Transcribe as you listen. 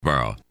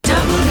Murfreesboro.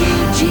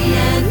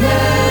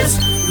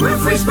 WGNS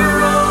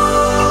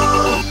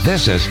Murfreesboro.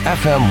 This is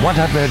FM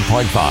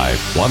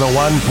 100.5,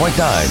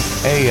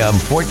 101.9, AM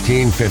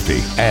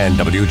 1450, and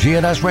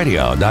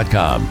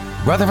WGNSradio.com.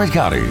 Rutherford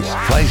County's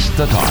place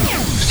to talk.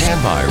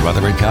 Stand by,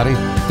 Rutherford County.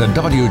 The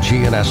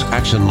WGNS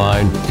Action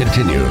Line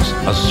continues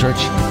a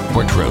search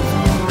for truth.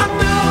 I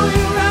know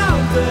you're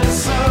out there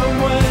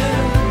somewhere.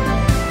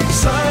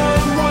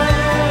 Somewhere.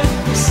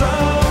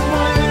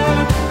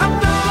 I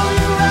know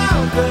you're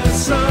out there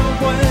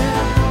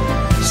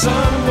somewhere.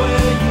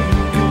 Somewhere you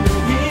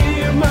can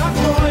hear my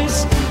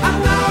voice. I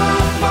know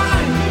I'll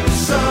find you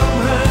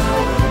somehow.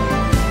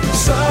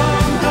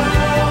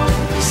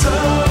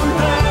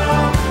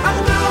 I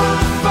know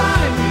I'll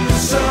find you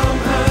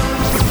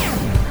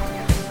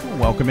somehow.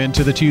 Welcome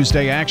into the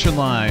Tuesday Action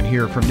Line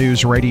here from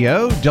News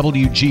Radio,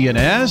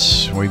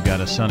 WGNS. We've got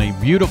a sunny,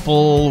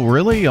 beautiful,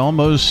 really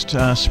almost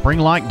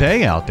spring-like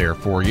day out there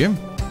for you.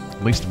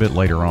 At least a bit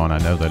later on. I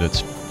know that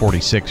it's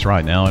 46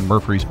 right now in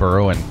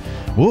Murfreesboro, and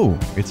woo,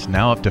 it's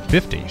now up to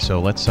 50,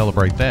 so let's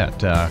celebrate that.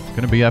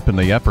 Going to be up in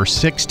the upper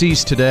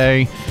 60s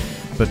today,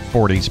 but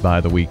 40s by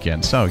the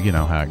weekend, so you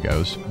know how it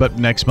goes. But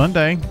next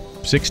Monday,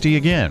 60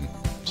 again.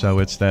 So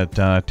it's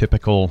that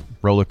typical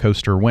roller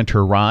coaster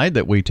winter ride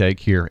that we take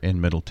here in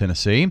Middle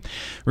Tennessee.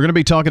 We're going to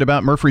be talking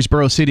about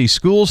Murfreesboro City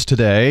Schools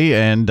today,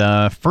 and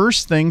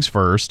first things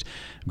first,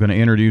 I'm going to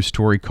introduce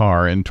Tori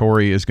Carr, and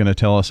Tori is going to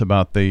tell us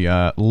about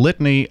the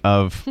litany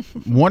of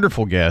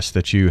wonderful guests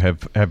that you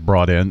have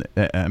brought in.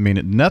 I mean,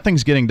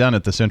 nothing's getting done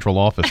at the central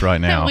office right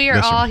now. We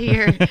are all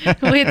here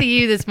with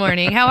you this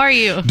morning. How are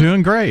you?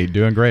 Doing great.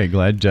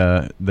 Glad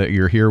that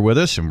you're here with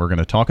us, and we're going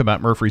to talk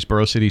about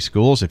Murfreesboro City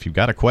Schools. If you've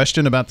got a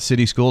question about the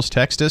city schools,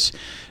 text us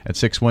at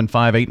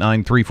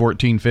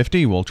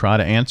 615-893-1450. We'll try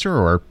to answer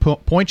or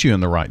point you in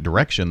the right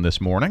direction this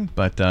morning.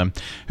 But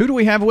who do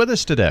we have with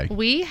us today?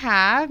 We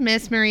have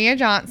Miss Maria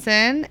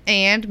Johnson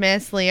and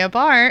Miss Leah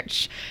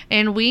Barch,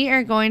 and we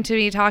are going to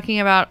be talking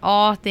about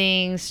all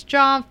things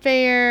job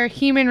fair,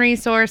 human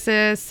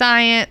resources,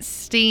 science,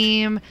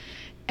 STEAM,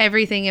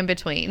 everything in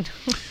between.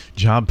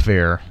 Job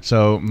fair.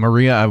 So,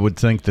 Maria, I would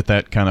think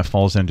that kind of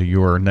falls into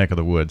your neck of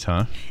the woods,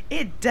 huh?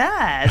 It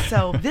does.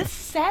 So this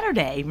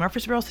Saturday,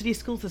 Murfreesboro City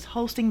Schools is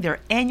hosting their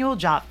annual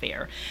job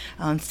fair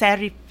on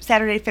Saturday,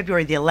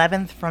 February the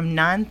 11th from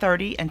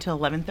 9:30 until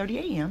 11:30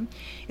 a.m.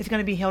 It's going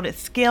to be held at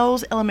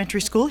Scales Elementary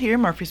School here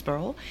in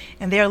Murfreesboro,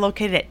 and they are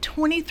located at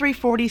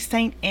 2340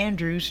 St.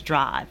 Andrews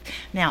Drive.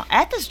 Now,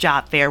 at this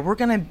job fair,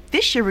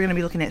 this year we're going to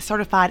be looking at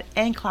certified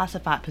and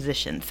classified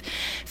positions.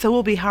 So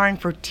we'll be hiring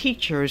for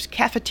teachers,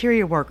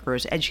 cafeteria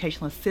workers,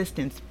 educational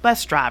assistants,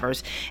 bus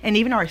drivers, and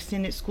even our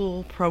extended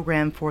school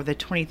program for the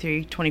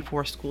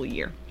 23-24 school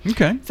year.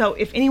 Okay. So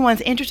if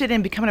anyone's interested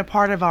in becoming a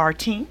part of our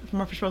team from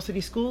Murfreesboro City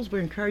Schools,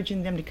 we're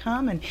encouraging them to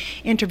come and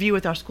interview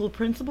with our school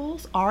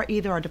principals or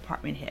either our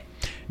department head.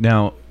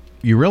 Now,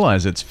 you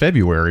realize it's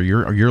February.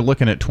 You're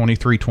looking at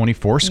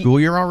 23-24 school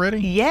year already?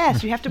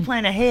 Yes, you have to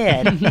plan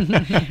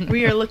ahead.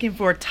 We are looking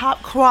for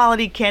top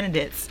quality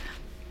candidates.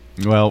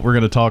 Well, we're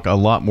going to talk a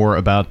lot more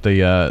about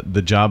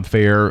the job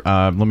fair.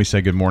 Let me say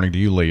good morning to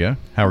you, Leah.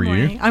 How are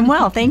you? I'm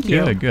well, thank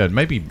you. Good.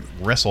 Maybe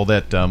wrestle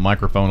that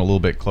microphone a little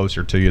bit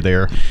closer to you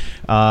there.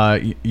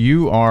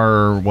 You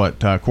are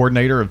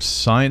coordinator of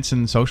science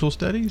and social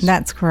studies?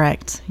 That's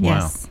correct.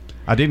 Yes. Wow.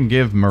 I didn't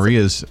give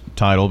Maria's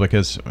title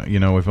because,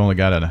 we've only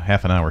got a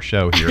half an hour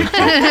show here.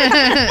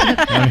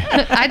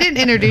 I didn't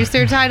introduce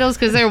their titles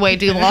because they're way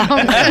too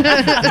long.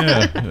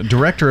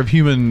 Director of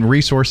Human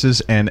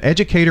Resources and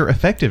Educator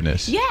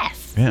Effectiveness.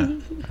 Yes. Yeah.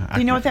 Do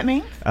you know what that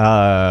means?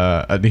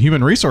 The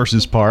human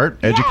resources part,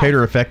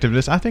 educator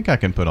effectiveness. I think I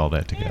can put all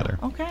that together.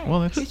 Yeah, okay.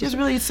 Well, it's just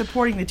really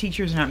supporting the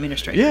teachers and our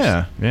administrators.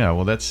 Yeah.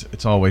 Well,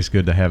 it's always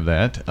good to have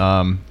that.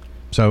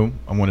 So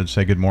I wanted to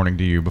say good morning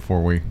to you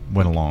before we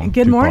went along.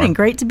 Good morning.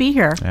 Great to be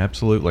here.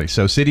 Absolutely.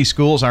 So city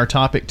schools, our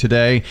topic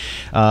today.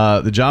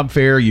 The job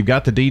fair, you've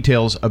got the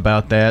details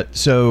about that.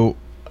 So,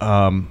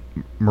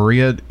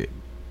 Maria,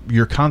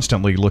 you're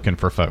constantly looking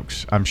for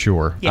folks, I'm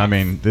sure. Yes. I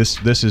mean,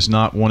 this is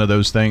not one of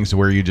those things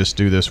where you just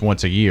do this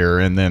once a year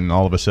and then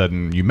all of a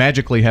sudden you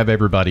magically have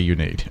everybody you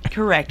need.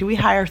 Correct. We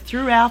hire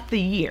throughout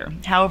the year.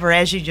 However,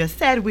 as you just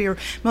said, we are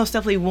most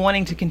definitely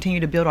wanting to continue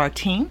to build our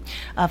team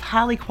of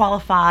highly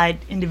qualified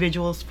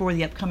individuals for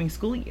the upcoming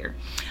school year.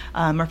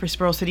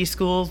 Murfreesboro City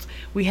Schools,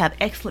 we have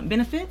excellent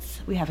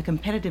benefits, we have a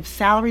competitive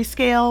salary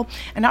scale,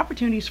 and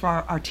opportunities for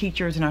our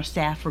teachers and our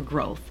staff for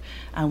growth.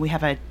 We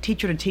have a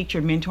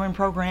teacher-to-teacher mentoring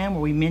program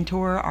where we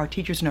mentor our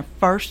teachers in their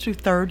first through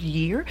third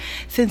year,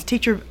 since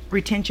teacher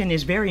retention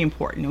is very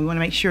important. We want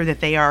to make sure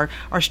that they are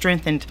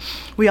strengthened.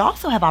 We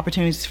also have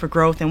opportunities for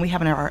growth, and we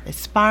have our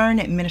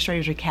Aspiring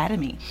Administrators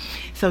Academy.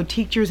 So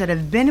teachers that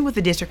have been with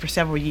the district for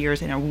several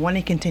years and are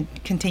wanting to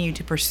continue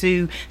to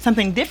pursue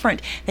something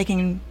different, they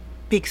can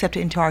be accepted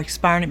into our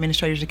Aspiring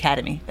Administrators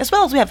Academy, as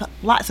well as we have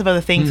lots of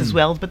other things as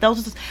well, but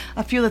those are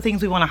a few of the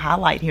things we want to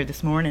highlight here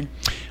this morning.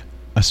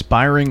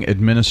 Aspiring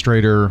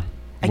Administrator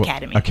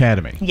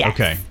Academy. Yes.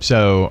 Okay.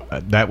 So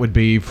that would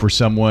be for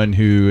someone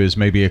who is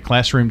maybe a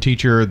classroom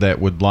teacher that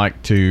would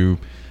like to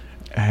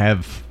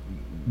have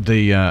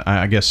the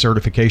I guess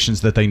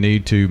certifications that they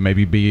need to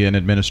maybe be an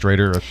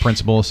administrator, a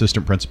principal,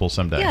 assistant principal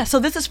someday? Yeah, so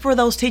this is for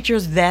those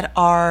teachers that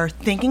are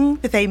thinking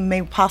that they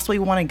may possibly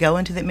want to go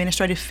into the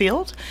administrative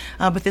field,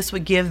 but this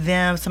would give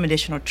them some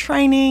additional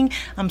training,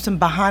 some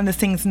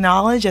behind-the-scenes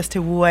knowledge as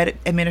to what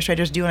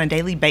administrators do on a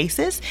daily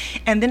basis,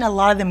 and then a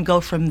lot of them go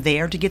from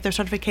there to get their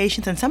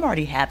certifications, and some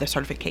already have their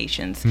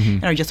certifications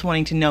and are just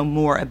wanting to know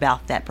more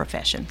about that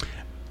profession.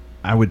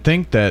 I would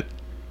think that,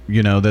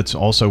 that's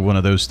also one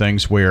of those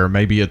things where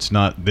maybe it's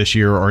not this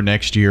year or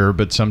next year,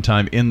 but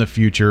sometime in the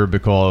future,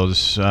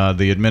 because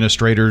the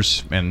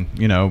administrators and,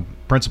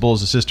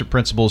 principals, assistant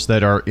principals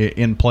that are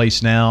in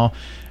place now,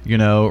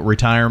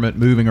 retirement,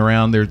 moving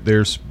around,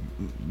 there's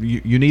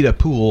you need a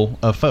pool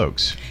of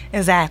folks.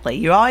 Exactly.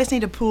 You always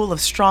need a pool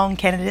of strong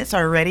candidates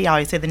already. I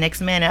always say the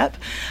next man up.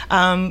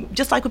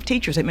 Just like with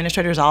teachers,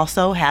 administrators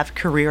also have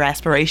career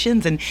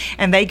aspirations,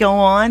 and they go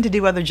on to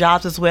do other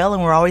jobs as well,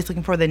 and we're always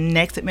looking for the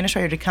next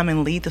administrator to come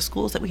and lead the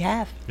schools that we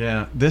have.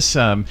 Yeah. This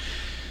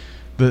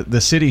the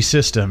city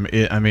system,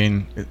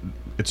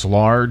 it's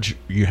large.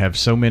 You have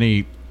so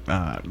many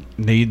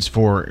needs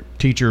for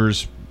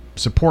teachers,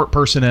 support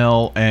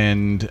personnel,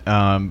 and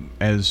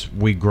as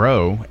we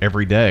grow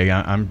every day,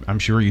 I'm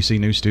sure you see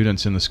new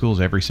students in the schools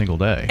every single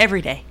day.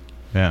 Every day.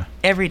 Yeah.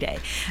 Every day.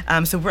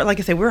 So we're, like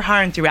I said, we're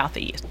hiring throughout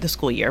the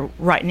school year.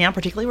 Right now,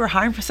 particularly, we're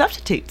hiring for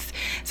substitutes.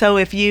 So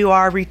if you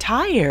are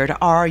retired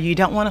or you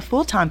don't want a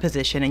full-time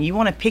position and you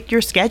want to pick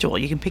your schedule,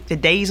 you can pick the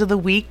days of the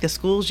week, the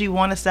schools you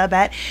want to sub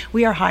at.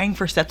 We are hiring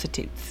for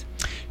substitutes.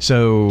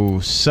 So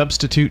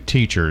substitute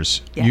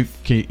teachers, Yes.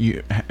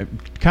 you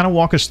kind of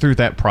walk us through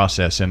that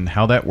process and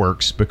how that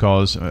works,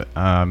 because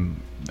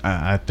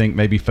I think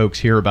maybe folks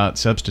hear about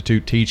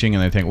substitute teaching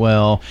and they think,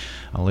 well,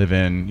 I live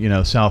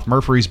in, South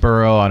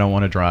Murfreesboro. I don't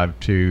want to drive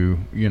to,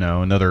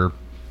 another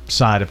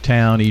side of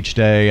town each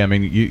day. I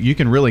mean, you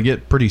can really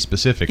get pretty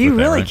specific You with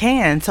that, really right?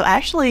 can. So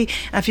actually,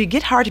 if you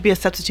get hired to be a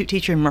substitute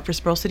teacher in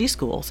Murfreesboro City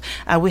Schools,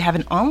 we have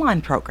an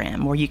online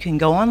program where you can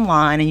go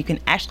online and you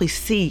can actually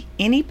see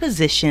any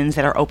positions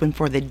that are open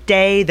for the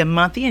day, the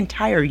month, the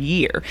entire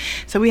year.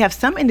 So we have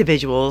some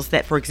individuals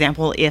that, for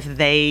example, if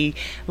they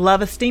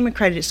love a STEAM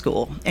accredited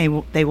school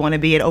and they want to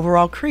be at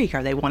Overall Creek,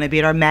 or they want to be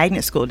at our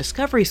magnet school,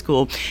 Discovery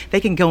School,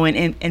 they can go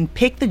in and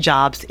pick the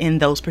jobs in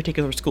those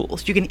particular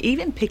schools. You can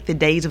even pick the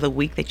days of the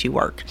week that you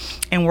work,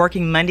 and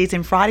working Mondays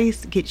and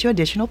Fridays gets you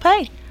additional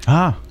pay.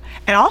 And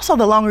also,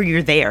 the longer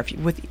you're there,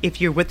 if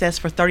you're with us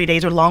for 30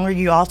 days or longer,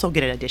 you also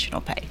get an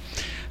additional pay.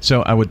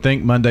 So I would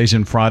think Mondays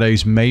and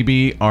Fridays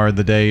maybe are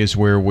the days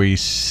where we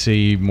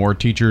see more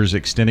teachers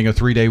extending a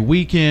 3-day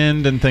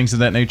weekend and things of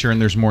that nature,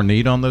 and there's more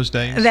need on those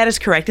days? That is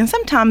correct. And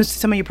sometimes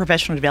some of your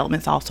professional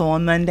development's also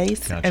on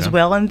Mondays as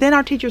well. And then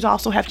our teachers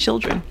also have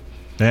children.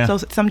 Yeah. So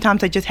sometimes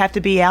they just have to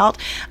be out.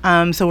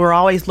 So we're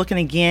always looking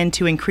again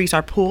to increase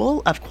our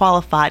pool of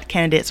qualified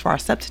candidates for our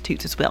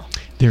substitutes as well.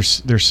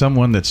 There's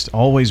someone that's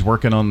always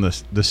working on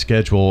the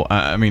schedule.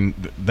 I mean,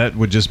 that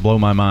would just blow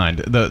my mind.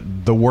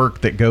 The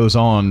work that goes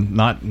on,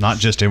 not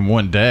just in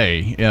one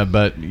day,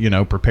 but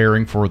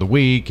preparing for the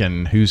week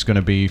and who's going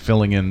to be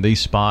filling in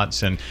these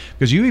spots. And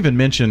because you even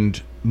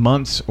mentioned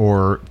months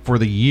or for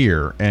the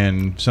year,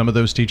 and some of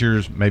those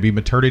teachers maybe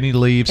maternity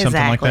leave, something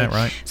like that,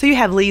 right? So you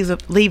have leaves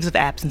of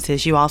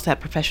absences. You also have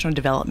professional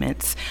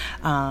developments.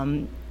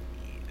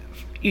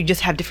 You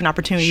just have different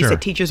opportunities Sure. that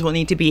teachers will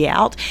need to be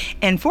out.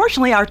 And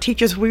fortunately, our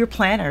teachers, we're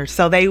planners.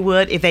 So they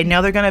would, if they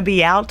know they're going to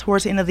be out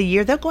towards the end of the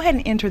year, they'll go ahead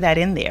and enter that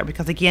in there.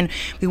 Because again,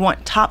 we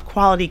want top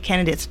quality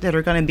candidates that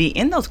are going to be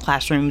in those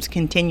classrooms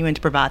continuing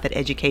to provide that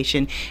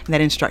education and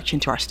that instruction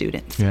to our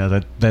students.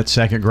 Yeah, that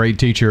second grade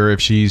teacher, if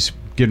she's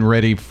getting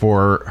ready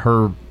for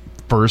her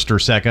first or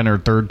second or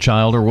third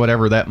child or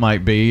whatever that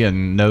might be,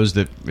 and knows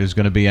that is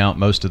going to be out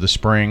most of the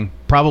spring,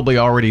 probably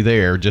already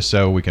there, just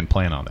so we can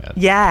plan on that.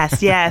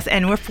 Yes.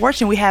 And we're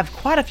fortunate we have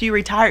quite a few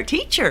retired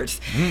teachers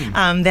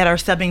that are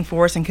subbing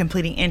for us and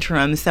completing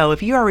interim. So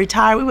if you are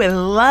retired, we would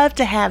love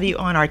to have you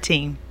on our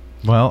team.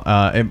 Well,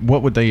 and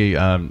what would they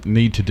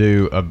need to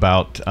do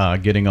about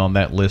getting on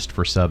that list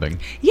for subbing?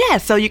 Yeah,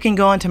 so you can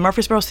go onto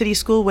Murfreesboro City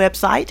School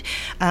website,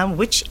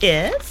 which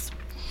is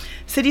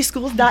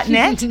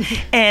cityschools.net,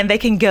 and they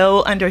can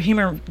go under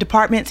human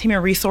departments,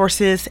 human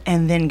resources,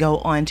 and then go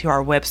on to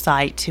our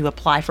website to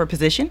apply for a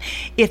position.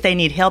 If they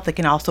need help, they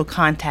can also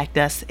contact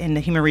us in the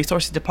human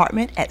resources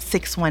department at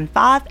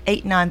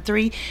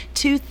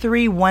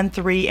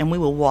 615-893-2313, and we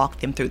will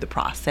walk them through the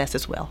process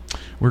as well.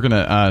 We're going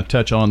to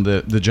touch on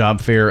the job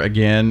fair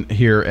again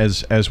here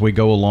as we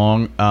go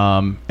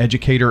along.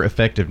 Educator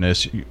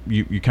effectiveness,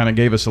 you kind of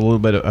gave us a little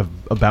bit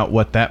about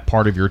what that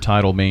part of your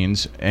title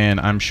means, and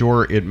I'm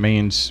sure it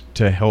means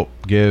to help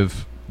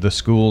give the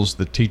schools,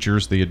 the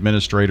teachers, the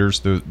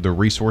administrators, the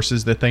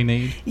resources that they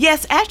need?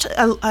 Yes, actually,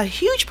 a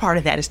huge part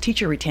of that is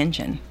teacher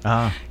retention.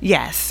 Ah.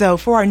 Yes, so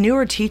for our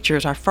newer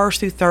teachers, our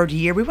first through third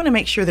year, we want to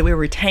make sure that we're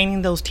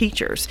retaining those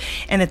teachers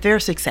and that they're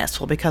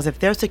successful, because if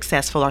they're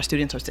successful, our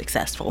students are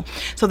successful.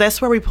 So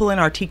that's where we pull in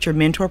our teacher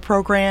mentor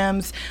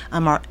programs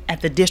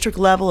at the district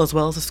level as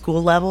well as the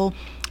school level.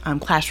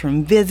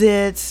 classroom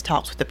visits,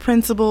 talks with the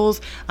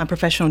principals,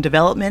 professional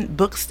development,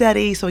 book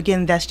study. So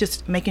again, that's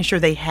just making sure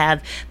they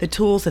have the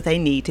tools that they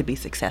need to be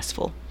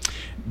successful.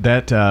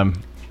 That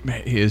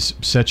is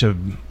such a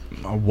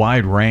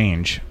wide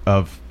range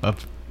of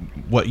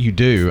what you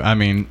do. I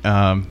mean,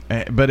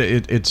 but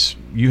it's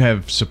you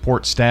have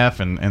support staff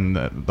and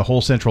the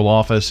whole central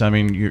office. I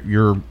mean,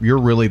 you're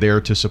really there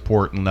to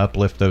support and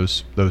uplift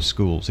those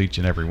schools, each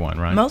and every one,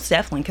 right? Most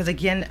definitely, because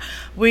again,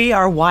 we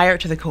are wired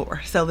to the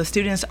core. So the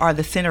students are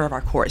the center of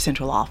our core at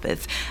central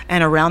office,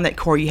 and around that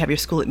core you have your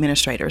school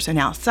administrators, and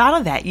outside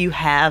of that you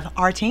have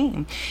our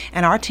team,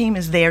 and our team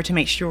is there to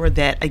make sure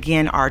that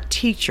again our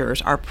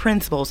teachers, our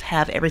principals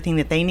have everything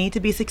that they need to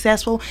be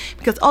successful,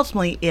 because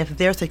ultimately if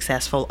they're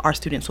successful, our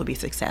students will be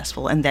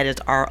successful, and that is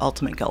our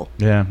ultimate goal.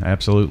 Yeah,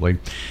 absolutely.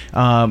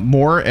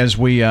 More as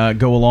we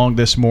go along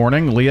this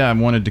morning. Leah, I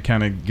wanted to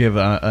kind of give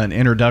an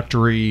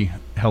introductory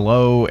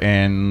hello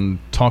and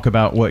talk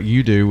about what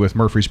you do with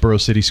Murfreesboro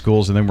City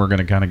Schools, and then we're going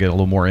to kind of get a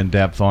little more in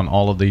depth on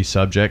all of these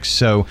subjects.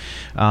 So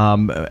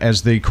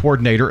as the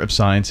coordinator of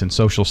science and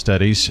social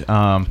studies,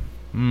 I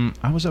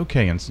was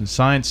okay in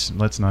science.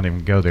 Let's not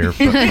even go there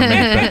for me.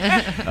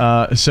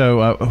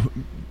 But,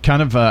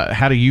 kind of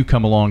how do you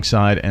come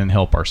alongside and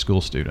help our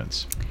school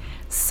students?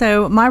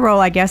 So my role,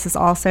 I guess, is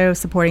also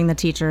supporting the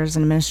teachers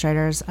and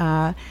administrators,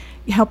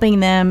 helping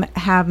them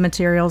have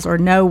materials or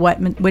know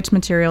which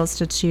materials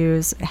to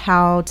choose,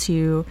 how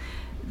to,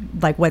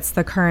 like, what's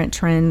the current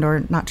trend,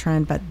 or not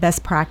trend, but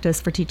best practice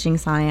for teaching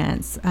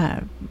science.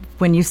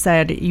 When you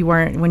said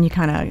when you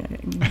kind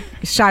of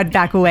shied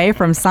back away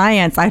from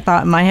science, I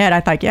thought in my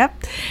head,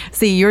 yep.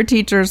 See, your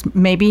teachers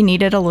maybe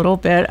needed a little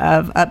bit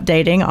of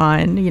updating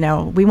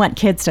on, we want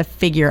kids to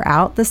figure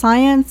out the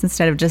science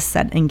instead of just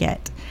set and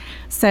get.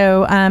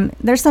 So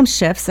there's some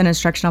shifts in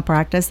instructional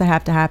practice that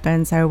have to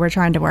happen. So we're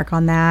trying to work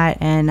on that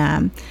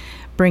and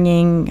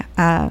bringing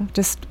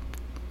just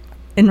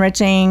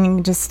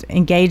enriching, just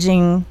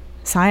engaging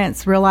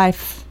science, real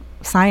life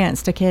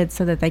science to kids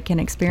so that they can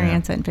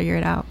experience it and figure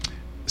it out.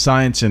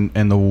 Science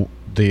and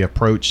the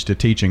approach to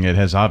teaching it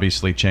has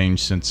obviously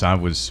changed since I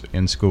was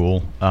in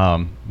school.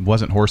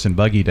 Wasn't horse and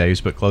buggy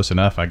days, but close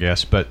enough, I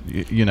guess. But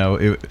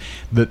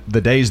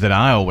the days that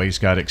I always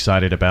got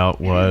excited about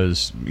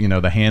was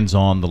the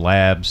hands-on, the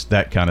labs,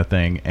 that kind of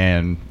thing.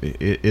 And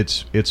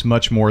it's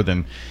much more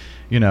than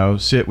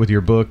sit with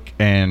your book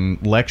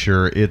and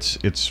lecture.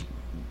 It's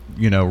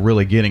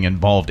really getting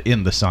involved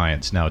in the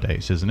science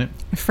nowadays, isn't it?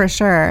 For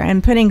sure.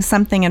 And putting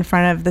something in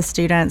front of the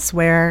students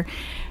where,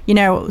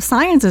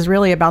 science is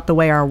really about the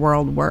way our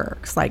world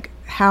works, like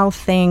how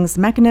things,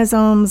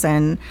 mechanisms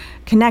and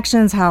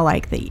connections, how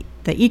like the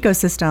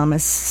ecosystem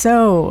is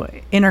so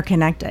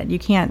interconnected. You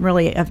can't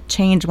really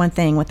change one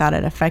thing without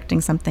it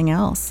affecting something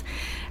else.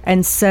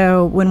 And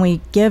so when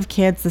we give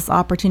kids this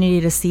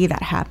opportunity to see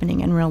that happening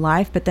in real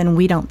life, but then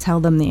we don't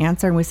tell them the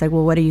answer and we say,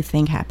 well, what do you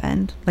think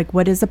happened? Like,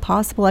 what is a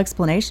possible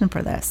explanation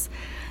for this?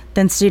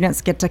 Then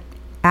students get to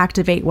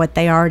activate what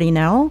they already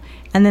know,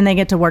 and then they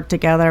get to work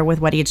together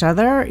with each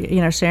other,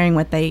 sharing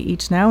what they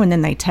each know, and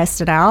then they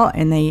test it out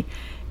and they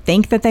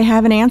think that they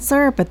have an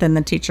answer, but then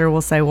the teacher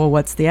will say, well,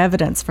 what's the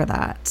evidence for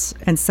that?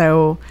 And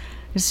so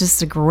it's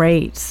just a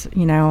great,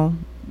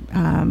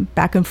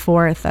 back and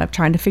forth of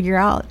trying to figure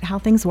out how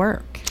things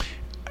work.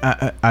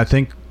 I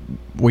think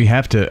we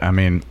have to,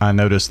 I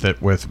noticed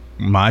that with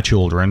my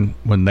children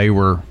when they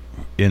were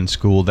in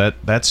school,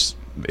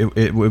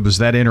 it was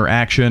that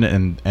interaction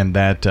and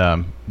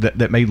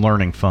that made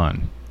learning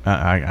fun.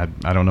 I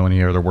don't know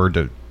any other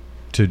word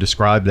to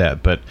describe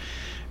that, but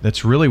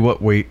that's really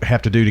what we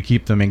have to do to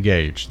keep them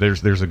engaged.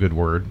 There's a good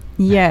word.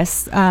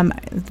 Yes.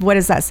 What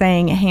is that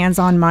saying? Hands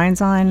on,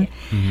 minds on.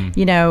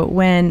 Mm-hmm.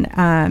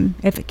 When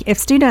if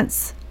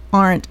students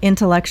aren't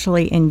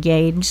intellectually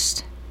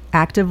engaged,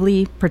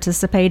 actively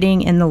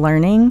participating in the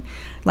learning,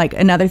 like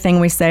another thing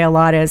we say a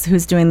lot is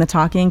who's doing the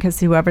talking, because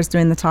whoever's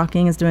doing the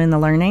talking is doing the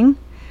learning.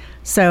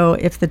 So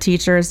if the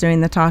teacher is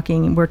doing the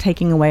talking, we're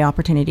taking away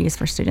opportunities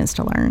for students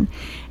to learn.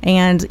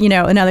 And,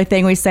 another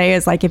thing we say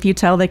is, like, if you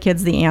tell the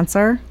kids the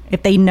answer,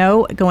 if they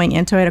know going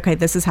into it, okay,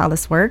 this is how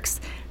this works,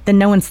 then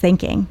no one's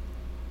thinking.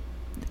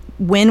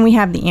 When we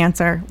have the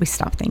answer, we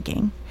stop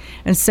thinking.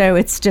 And so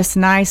it's just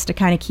nice to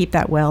kind of keep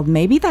that, well,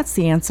 maybe that's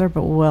the answer,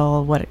 but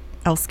what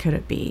else could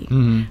it be?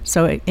 Mm-hmm.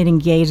 So it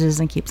engages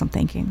and keeps them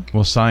thinking.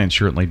 Well, science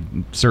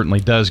certainly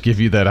does give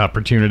you that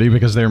opportunity,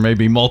 because there may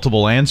be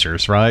multiple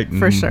answers, right?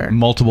 For sure.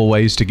 Multiple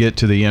ways to get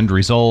to the end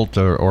result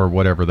or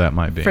whatever that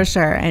might be. For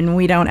sure. And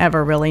we don't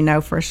ever really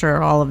know for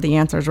sure all of the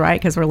answers,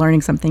 right? Because we're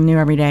learning something new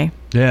every day.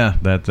 Yeah,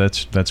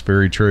 that's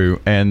very true.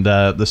 And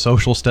the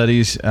social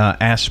studies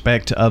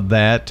aspect of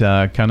that,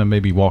 kind of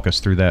maybe walk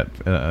us through that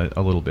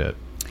a little bit.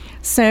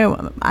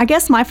 So I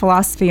guess my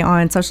philosophy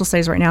on social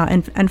studies right now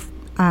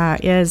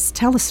is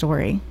tell a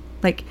story.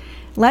 Like,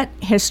 let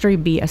history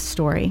be a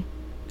story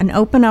and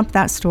open up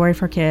that story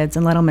for kids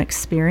and let them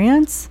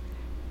experience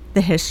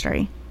the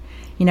history.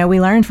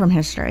 We learn from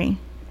history,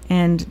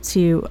 and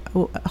to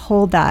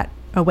hold that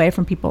away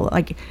from people.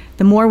 Like,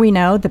 the more we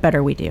know, the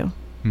better we do.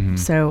 Mm-hmm.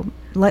 So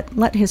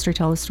let history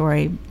tell the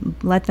story.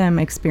 Let them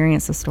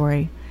experience the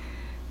story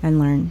and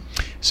learn.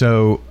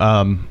 So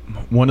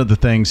one of the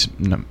things,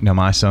 now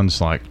my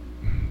son's like,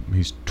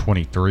 he's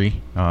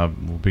 23, will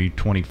be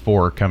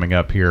 24 coming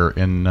up here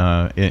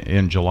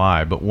in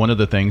July. But one of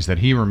the things that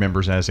he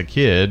remembers as a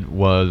kid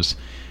was,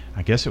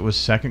 I guess it was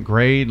second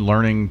grade,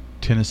 learning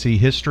Tennessee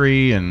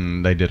history,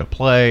 and they did a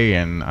play,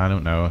 and I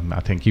don't know, I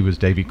think he was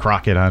Davy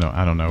Crockett. I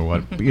don't know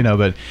what,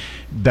 but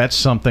that's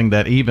something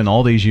that even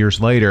all these years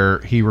later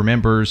he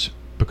remembers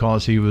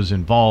because he was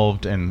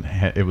involved, and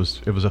it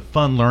was a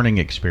fun learning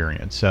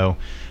experience. So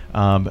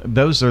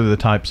those are the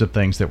types of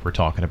things that we're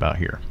talking about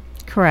here.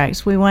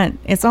 Correct.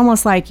 It's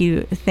almost like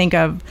you think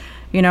of,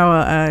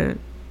 a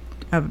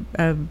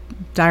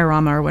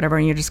diorama or whatever,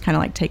 and you're just kind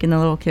of like taking the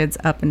little kids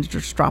up and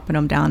just dropping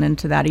them down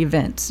into that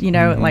event,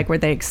 like where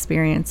they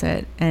experience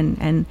it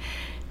and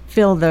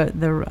feel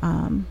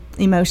the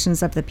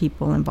emotions of the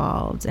people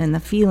involved and the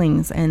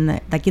feelings, and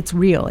like it's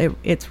real.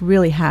 It's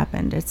really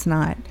happened. It's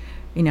not,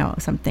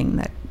 something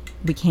that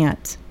we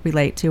can't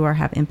relate to or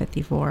have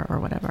empathy for or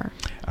whatever.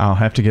 I'll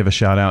have to give a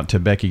shout out to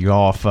Becky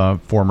Goff,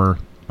 former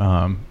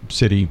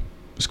city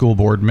school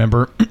board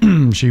member.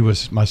 She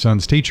was my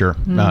son's teacher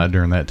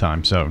during that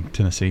time. So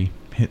Tennessee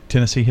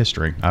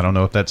history. I don't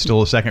know if that's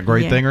still a second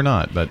grade thing or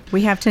not, but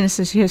we have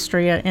Tennessee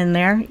history in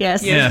there.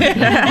 Yes.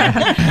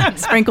 Yeah.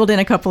 Sprinkled in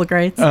a couple of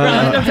grades.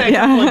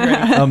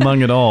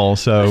 Among it all.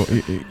 So,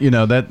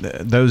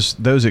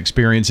 those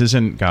experiences,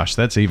 and gosh,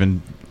 that's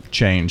even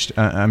changed.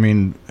 I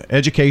mean,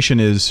 education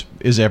is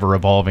ever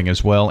evolving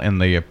as well, and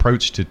the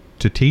approach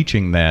to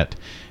teaching that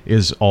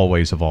is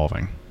always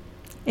evolving.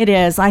 It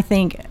is. I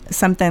think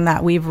something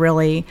that we've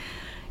really,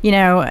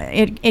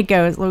 it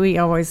goes, we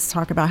always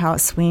talk about how it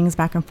swings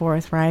back and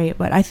forth, right?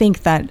 But I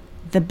think that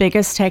the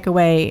biggest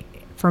takeaway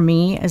for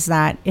me is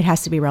that it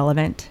has to be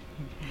relevant.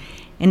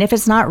 And if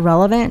it's not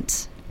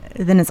relevant,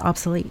 then it's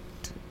obsolete,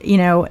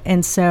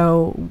 and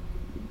so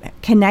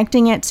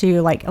connecting it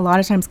to, like, a lot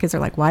of times kids are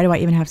like, why do I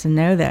even have to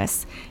know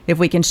this? If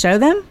we can show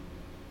them,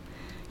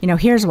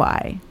 here's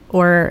why,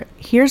 or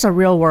here's a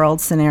real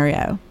world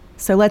scenario.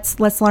 So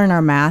let's learn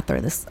our math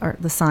or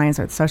the science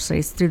or the social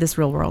studies through this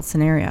real world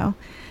scenario.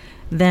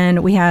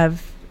 Then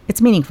it's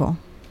meaningful.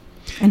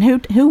 And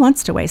who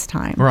wants to waste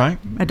time? Right.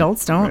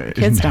 Adults don't.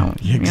 Kids don't.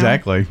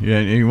 Exactly. Yeah.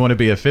 You want to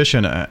be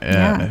efficient.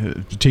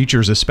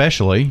 Teachers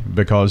especially,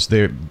 because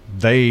they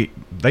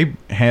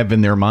have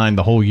in their mind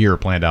the whole year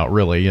planned out,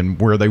 really,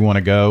 and where they want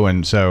to go,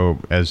 and so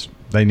as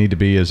they need to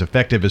be as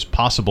effective as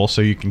possible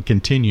so you can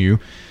continue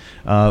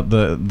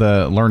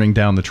the learning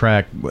down the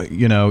track.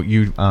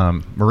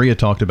 Maria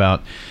talked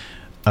about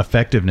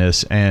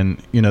effectiveness,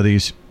 and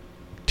these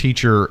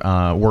teacher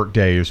work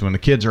days when the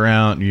kids are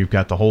out and you've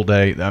got the whole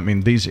day. I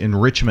mean, these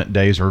enrichment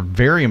days are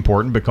very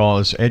important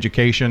because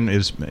education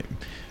is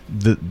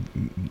the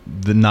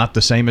not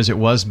the same as it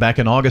was back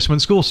in August when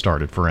school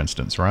started, for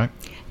instance, right?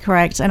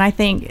 Correct. And I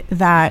think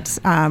that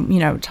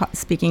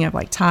speaking of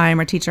like time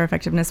or teacher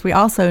effectiveness, we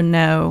also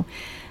know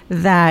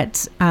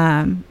that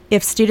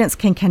if students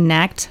can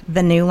connect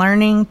the new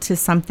learning to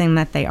something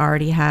that they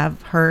already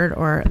have heard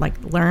or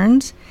like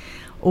learned,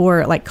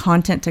 or like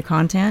content to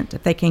content,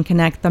 if they can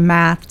connect the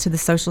math to the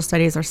social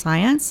studies or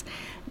science,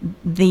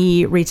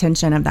 the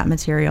retention of that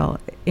material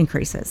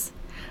increases.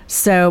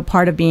 So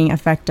part of being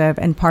effective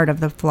and part of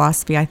the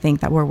philosophy I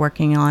think that we're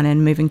working on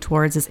and moving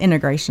towards is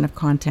integration of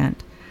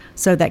content,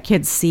 so that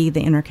kids see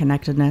the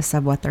interconnectedness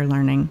of what they're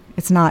learning.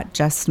 It's not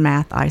just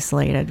math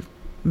isolated.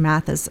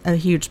 Math is a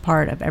huge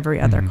part of every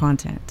other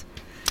content.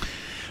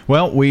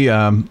 Well, we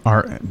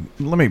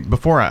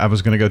before I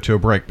was going to go to a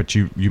break, but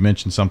you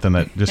mentioned something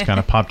that just kind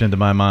of popped into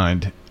my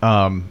mind.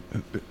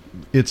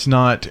 It's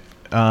not,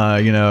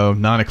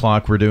 9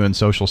 o'clock we're doing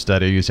social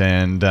studies,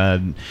 and, at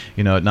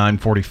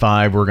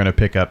 9:45 we're going to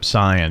pick up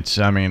science.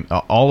 I mean,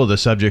 all of the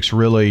subjects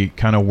really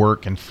kind of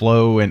work and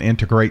flow and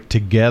integrate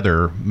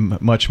together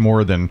much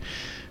more than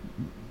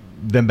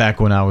back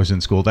when I was in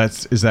school.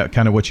 Is that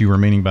kind of what you were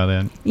meaning by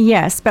that?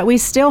 Yes, but we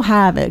still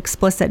have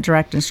explicit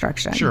direct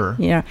instruction. Sure.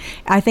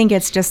 I think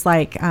it's just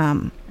like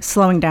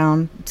slowing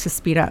down to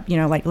speed up.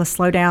 Like, let's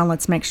slow down.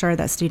 Let's make sure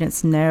that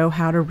students know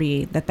how to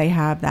read, that they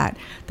have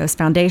those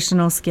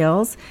foundational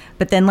skills.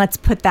 But then let's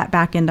put that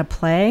back into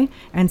play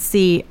and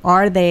see,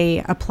 are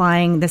they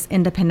applying this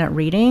independent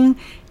reading?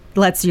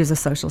 Let's use a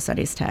social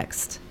studies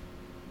text.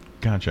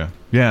 Gotcha.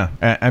 Yeah.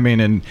 I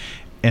mean,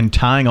 and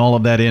tying all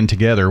of that in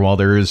together, while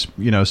there is,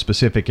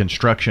 specific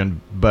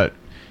instruction, but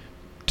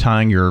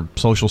tying your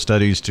social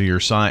studies to your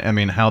science, I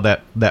mean, how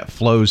that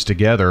flows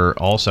together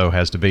also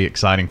has to be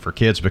exciting for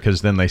kids,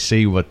 because then they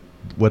see what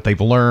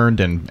they've learned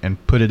and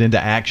put it into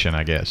action,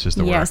 I guess, is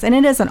the word. Yes, and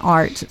it is an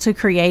art to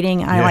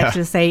creating, I like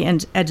to say,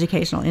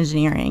 educational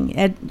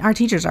engineering. Our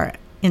teachers are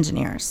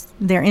engineers.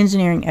 They're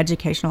engineering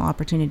educational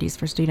opportunities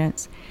for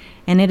students.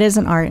 And it is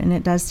an art, and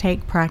it does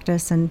take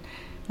practice, and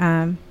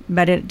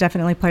but it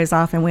definitely plays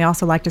off, and we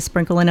also like to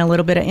sprinkle in a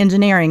little bit of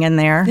engineering in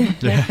there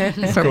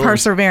for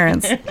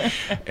perseverance.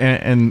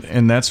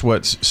 And that's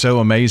what's so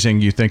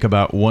amazing. You think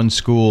about one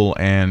school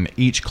and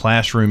each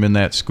classroom in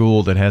that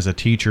school that has a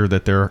teacher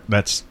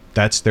that's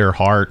that's their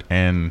heart.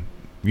 And,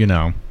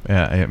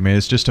 I mean,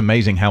 it's just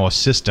amazing how a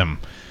system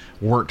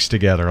works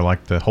together,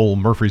 like the whole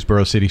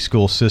Murfreesboro City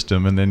School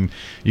system. And then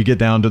you get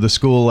down to the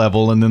school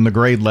level and then the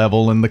grade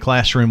level and the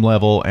classroom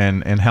level,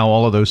 and how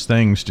all of those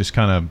things just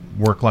kind of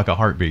work like a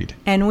heartbeat.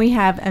 And we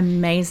have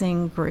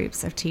amazing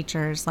groups of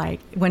teachers.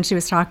 Like when she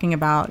was talking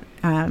about,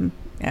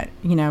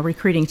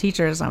 recruiting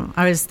teachers,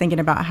 I was thinking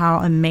about how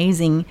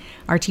amazing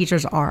our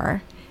teachers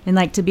are. And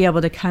like to be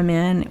able to come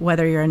in,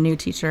 whether you're a new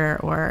teacher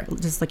or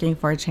just looking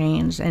for a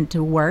change, and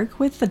to work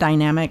with the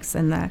dynamics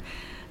and the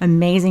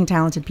amazing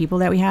talented people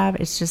that we have,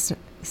 it's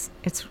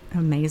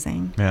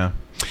amazing. Yeah.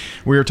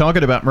 We were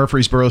talking about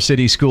Murfreesboro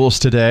City Schools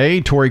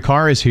today. Tori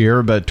Carr is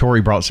here, but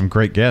Tori brought some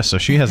great guests, so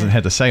she hasn't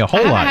had to say a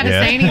whole lot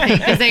yet. I haven't had to say anything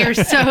because they are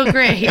so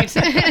great.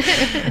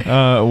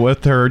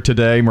 With her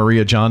today,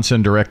 Maria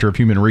Johnson, Director of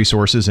Human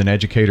Resources and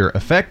Educator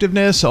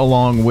Effectiveness,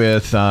 along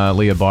with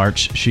Leah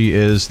Barch. She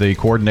is the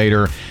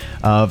Coordinator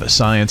of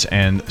Science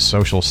and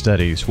Social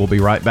Studies. We'll be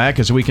right back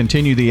as we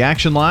continue the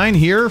action line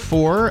here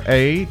for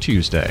a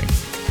Tuesday.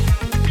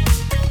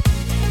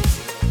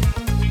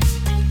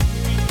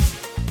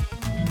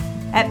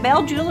 At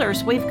Bell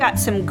Jewelers, we've got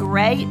some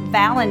great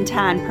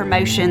Valentine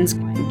promotions.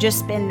 Just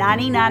spend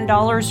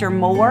 $99 or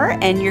more,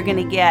 and you're going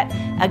to get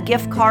a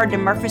gift card to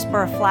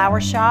Murfreesboro Flower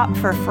Shop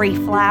for free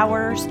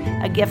flowers,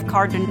 a gift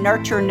card to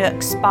Nurture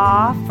Nook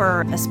Spa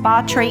for a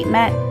spa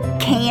treatment,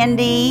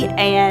 candy,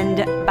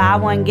 and buy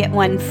one, get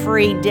one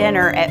free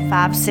dinner at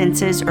Five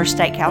Senses or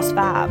Steakhouse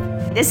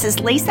 5. This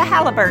is Lisa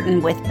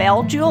Halliburton with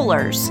Bell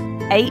Jewelers,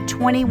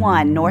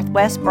 821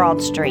 Northwest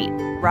Broad Street,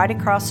 right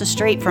across the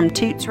street from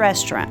Toots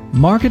Restaurant.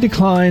 Market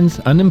declines,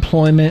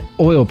 unemployment,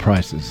 oil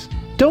prices.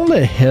 Don't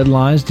let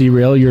headlines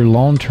derail your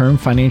long-term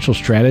financial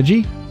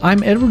strategy.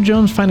 I'm Edward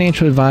Jones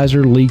Financial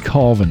Advisor Lee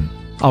Colvin.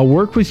 I'll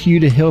work with you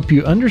to help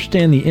you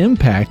understand the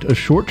impact of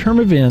short-term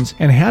events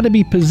and how to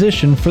be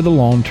positioned for the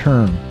long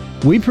term.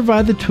 We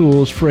provide the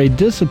tools for a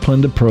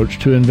disciplined approach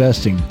to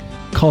investing.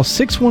 Call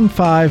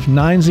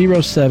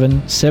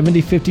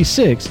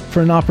 615-907-7056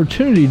 for an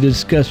opportunity to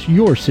discuss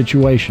your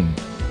situation.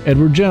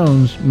 Edward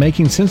Jones,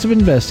 Making Sense of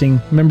Investing,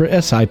 member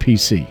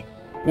SIPC.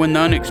 When the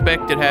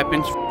unexpected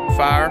happens,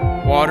 fire,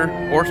 water,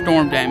 or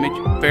storm damage,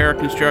 Farrah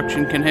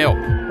Construction can help.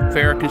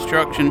 Farrah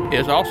Construction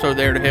is also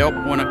there to help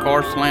when a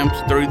car slams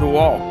through the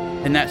wall,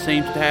 and that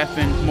seems to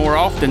happen more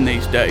often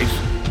these days.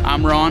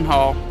 I'm Ron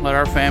Hall. Let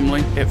our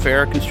family at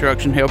Farrah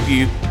Construction help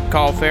you.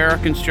 Call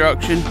Farrah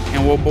Construction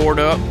and we'll board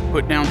up,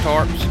 put down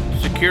tarps,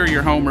 secure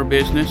your home or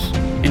business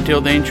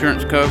until the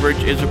insurance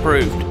coverage is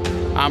approved.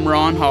 I'm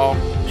Ron Hall.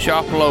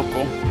 Shop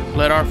local.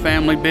 Let our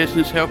family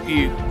business help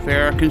you.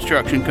 Farrah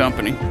Construction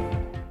Company.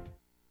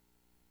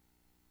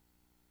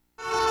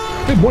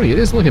 Good morning. It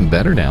is looking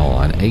better now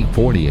on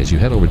 840 as you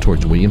head over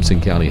towards Williamson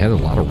County. Had a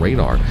lot of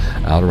radar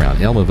out around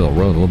Elmaville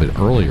Road a little bit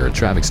earlier.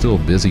 Traffic still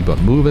busy, but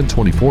moving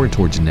 24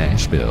 towards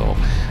Nashville.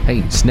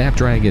 Hey,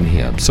 Snapdragon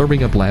Hemp,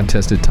 serving up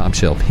lab-tested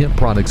top-shelf hemp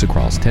products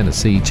across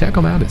Tennessee. Check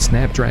them out at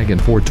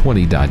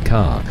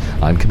snapdragon420.com.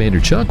 I'm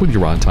Commander Chuck with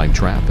your on-time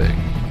traffic.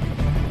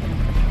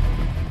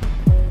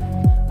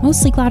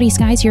 Mostly cloudy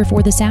skies here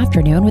for this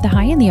afternoon with a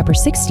high in the upper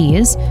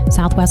 60s.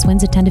 Southwest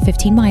winds at 10 to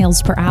 15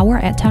 miles per hour,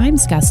 at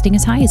times gusting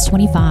as high as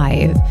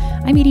 25.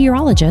 I'm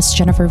meteorologist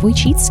Jennifer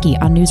Wojcicki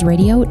on News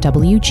Radio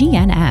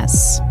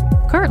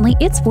WGNS. Currently,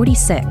 it's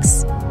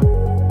 46.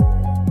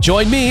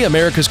 Join me,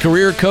 America's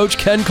career coach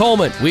Ken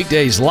Coleman,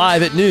 weekdays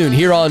live at noon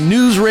here on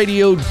News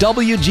Radio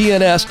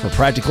WGNS for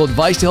practical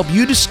advice to help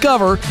you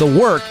discover the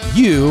work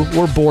you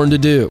were born to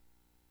do.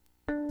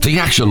 The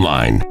Action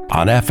Line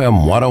on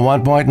FM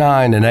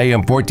 101.9 and AM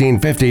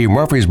 1450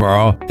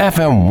 Murfreesboro,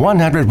 FM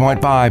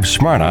 100.5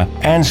 Smyrna,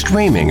 and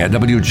streaming at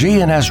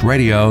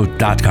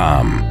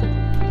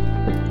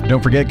WGNSradio.com.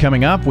 Don't forget,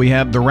 coming up, we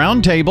have the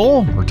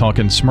Roundtable. We're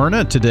talking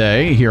Smyrna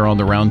today here on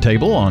the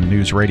Roundtable on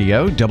News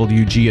Radio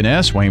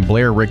WGNS. Wayne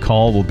Blair, Rick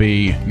Hall will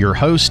be your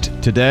host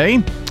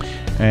today.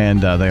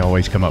 And they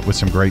always come up with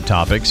some great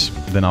topics.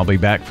 Then I'll be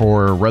back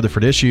for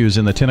Rutherford Issues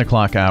in the 10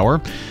 o'clock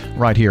hour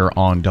right here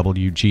on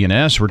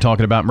WGNS. We're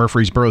talking about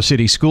Murfreesboro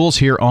City Schools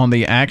here on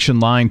the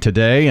Action Line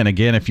today. And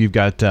again, if you've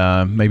got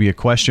maybe a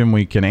question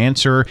we can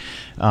answer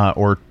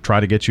or try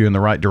to get you in the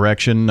right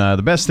direction,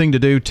 the best thing to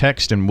do,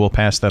 text and we'll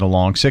pass that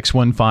along.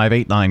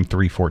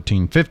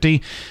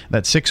 615-893-1450.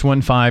 That's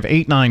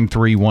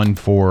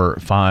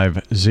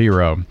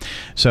 615-893-1450.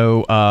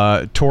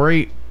 So,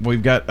 Tori,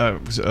 we've got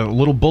a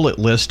little bullet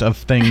list of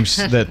things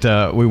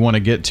that we want to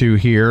get to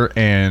here.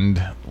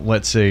 And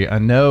let's see, I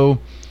know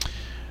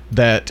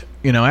that,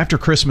 after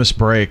Christmas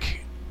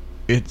break,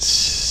 it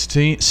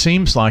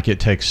seems like it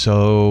takes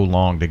so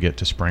long to get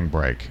to spring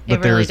break.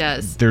 But it really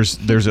does.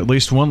 There's at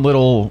least one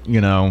little,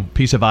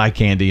 piece of eye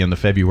candy in the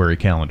February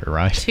calendar,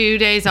 right? 2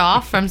 days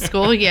off from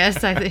school,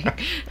 yes, I think.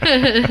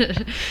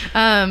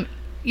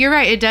 You're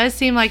right. It does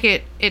seem like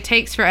it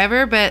takes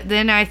forever, but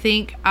then I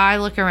think I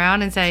look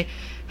around and say,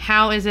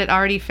 how is it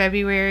already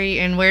February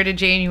and where did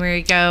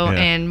January go? Yeah.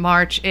 And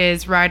March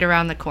is right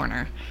around the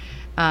corner.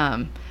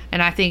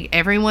 And I think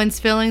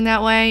everyone's feeling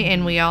that way.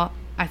 And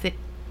I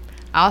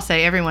I'll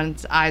say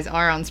everyone's eyes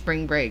are on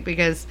spring break,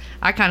 because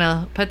I kind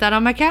of put that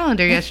on my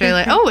calendar yesterday,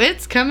 like, oh,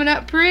 it's coming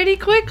up pretty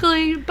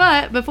quickly.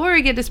 But before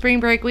we get to spring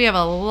break, we have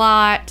a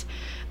lot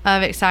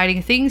of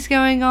exciting things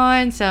going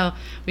on, so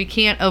we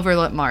can't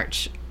overlook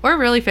March or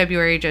really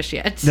February just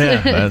yet.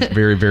 Yeah, that's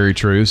very, very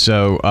true.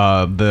 So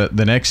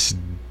the next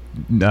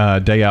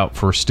day out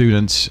for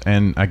students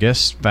and I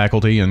guess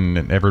faculty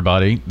and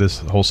everybody, this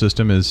whole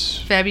system is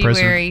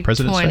February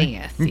President's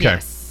 20th. Day? Okay.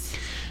 Yes.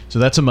 So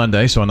that's a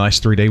Monday, so a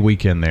nice 3-day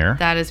weekend there.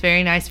 That is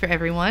very nice for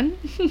everyone.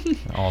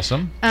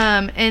 Awesome.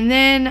 And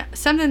then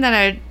something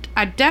that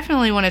I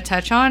definitely want to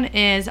touch on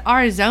is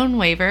our zone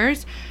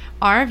waivers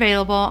are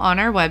available on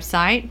our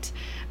website,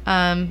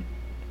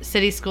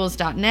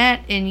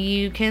 cityschools.net, and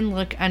you can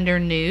look under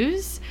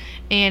news,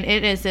 and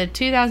it is the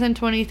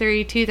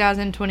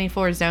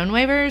 2023-2024 zone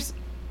waivers.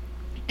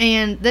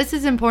 And this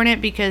is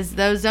important because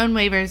those zone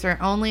waivers are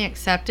only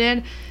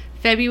accepted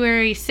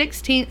February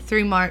 16th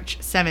through March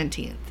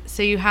 17th.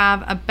 So you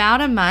have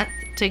about a month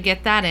to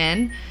get that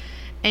in.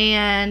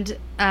 And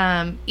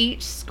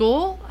each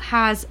school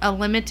has a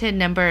limited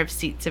number of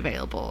seats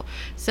available.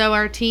 So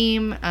our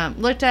team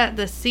looked at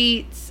the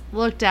seats,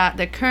 looked at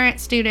the current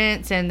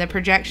students and the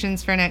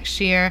projections for next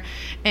year,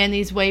 and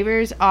these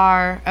waivers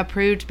are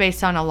approved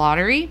based on a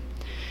lottery.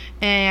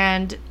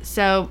 And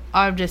so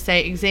I'll just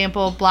say,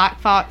 example, Black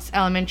Fox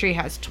Elementary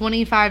has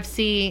 25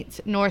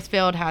 seats,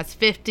 Northfield has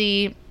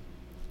 50,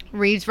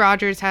 Reeves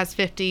Rogers has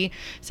 50.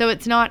 So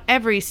it's not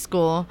every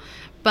school,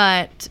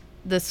 but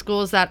the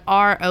schools that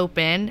are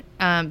open,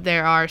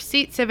 there are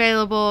seats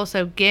available.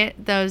 So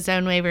get those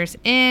zone waivers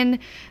in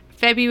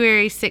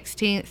February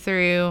 16th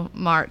through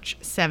March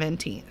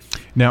 17th.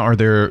 Now, are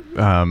there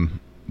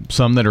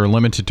some that are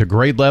limited to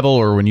grade level,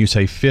 or when you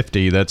say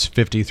 50, that's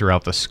 50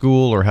 throughout the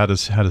school, or how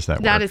does that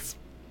work? That is,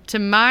 to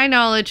my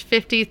knowledge,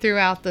 50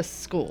 throughout the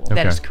school. That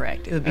Okay. is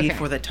correct. It would be Okay.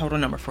 for the total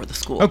number for the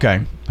school.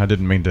 Okay. I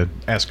didn't mean to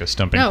ask a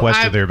stumping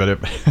question there, but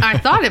I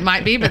thought it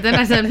might be, but then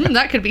I said,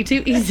 that could be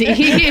too easy.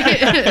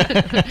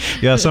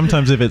 yeah,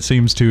 sometimes if it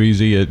seems too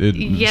easy, it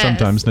Yes.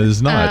 sometimes it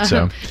is not.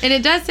 So And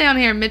it does say on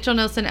here, Mitchell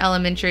Nilsson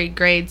Elementary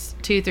grades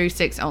 2 through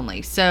 6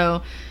 only.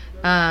 So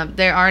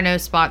there are no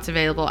spots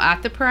available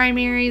at the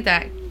primary,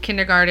 that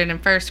kindergarten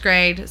and first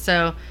grade.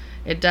 So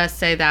it does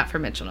say that for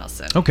Mitchell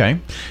Nilsson. okay,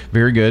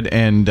 very good.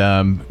 And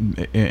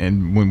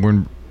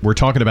when we're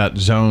talking about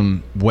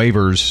zone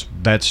waivers,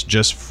 that's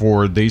just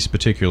for these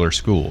particular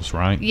schools,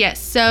 right?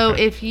 Yes. So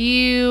if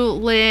you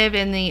live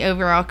in the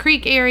Overall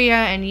Creek area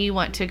and you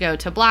want to go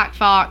to Black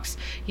Fox,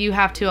 you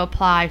have to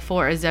apply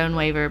for a zone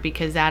waiver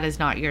because that is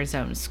not your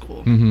zone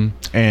school. Mm-hmm.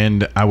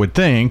 And I would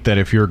think that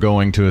if you're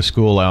going to a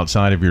school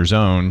outside of your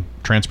zone,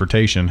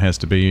 transportation has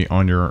to be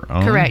on your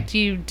own. Correct.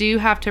 You do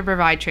have to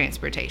provide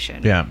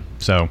transportation. Yeah.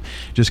 So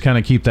just kind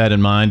of keep that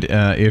in mind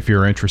if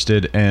you're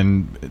interested.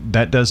 And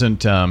that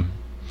doesn't,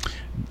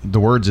 the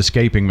word's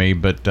escaping me,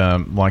 but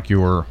like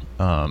your,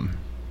 I'm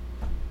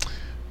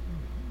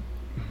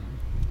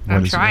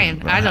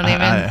trying. I don't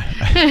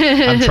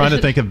even. I'm trying to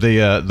think of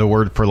the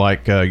word for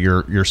like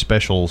your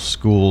special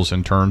schools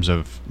in terms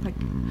of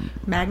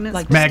Magnet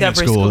Like magnet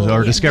Discovery schools School.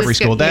 or Yeah. discovery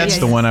school. That's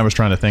the yes. one I was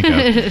trying to think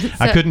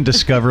of. I couldn't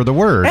discover the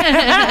word.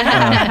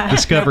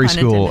 Discovery No pun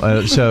school.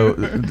 intended. So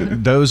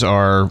those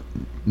are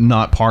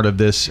not part of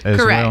this as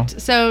well.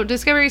 Correct. So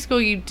Discovery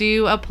School, you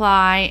do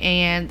apply,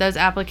 and those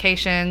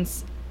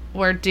applications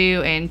were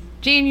due in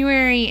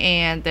January,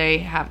 and they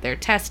have their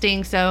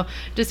testing. So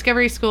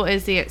Discovery School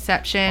is the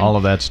exception. All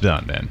of that's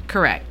done then.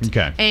 Correct.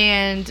 Okay.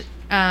 And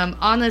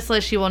on this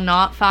list, you will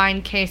not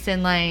find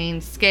Cason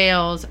Lane,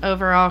 Scales,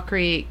 Overall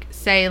Creek,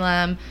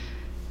 Salem.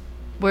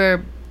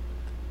 We're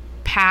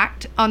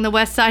packed on the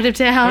west side of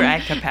town. We're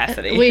at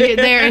capacity.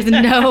 There is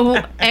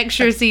no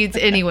extra seats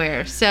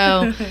anywhere.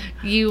 So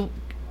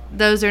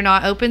those are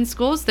not open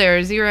schools. There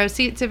are 0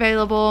 seats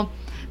available.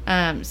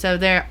 So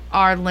there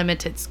are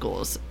limited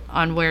schools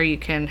on where you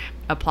can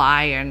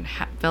apply and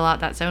fill out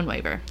that zone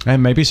waiver.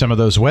 And maybe some of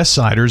those West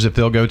Siders, if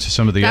they'll go to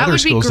some of the That other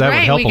would be schools, great. that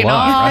would help we a can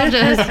lot. all Right?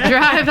 just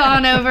drive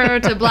on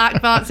over to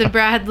Black Fox and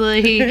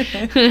Bradley.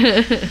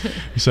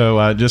 So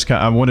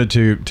I wanted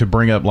to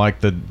bring up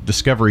like the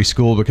Discovery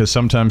School, because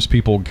sometimes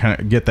people kind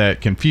of get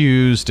that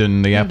confused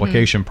in the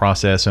application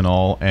process and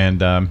all,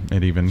 and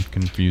it even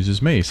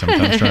confuses me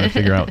sometimes trying to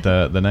figure out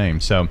the name.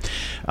 So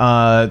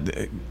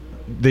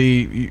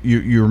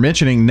you were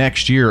mentioning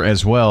next year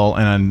as well,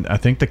 and I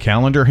think the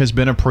calendar has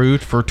been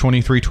approved for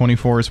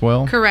 23-24 as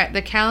well. Correct.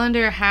 The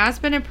calendar has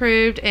been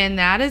approved, and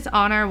that is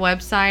on our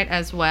website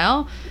as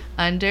well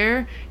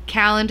under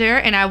calendar.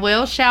 And I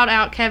will shout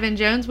out Kevin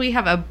Jones. We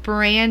have a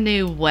brand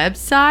new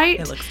website.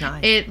 It looks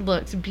nice. It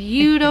looks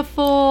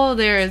beautiful.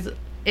 It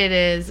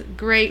is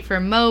great for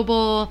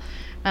mobile.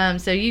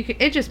 So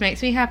it just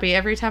makes me happy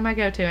every time I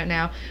go to it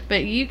now.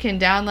 But you can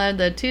download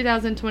the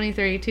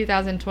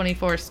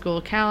 2023-2024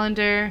 school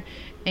calendar,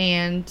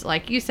 and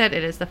like you said,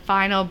 it is the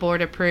final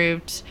board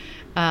approved.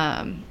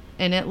 And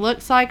it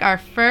looks like our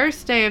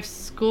first day of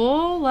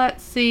school,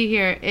 let's see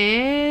here,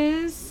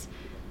 is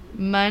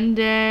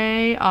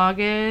Monday,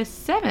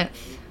 August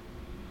 7th.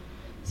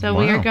 So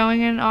we are Wow.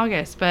 going in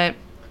August, but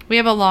we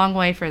have a long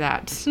way for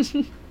that.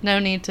 No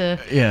need to.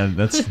 Yeah,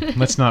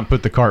 let's not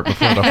put the cart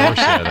before the horse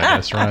yet, I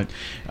guess, right?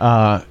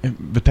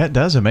 But that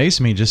does amaze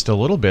me just a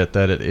little bit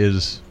that it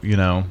is,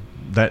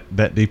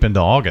 that deep into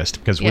August,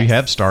 because we Yes.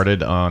 have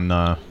started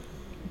on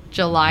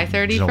July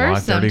 31st July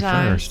 31st,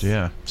 sometimes.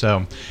 yeah. So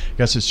I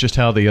guess it's just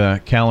how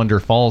the calendar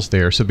falls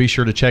there. So be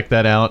sure to check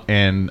that out.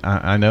 And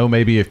I know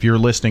maybe if you're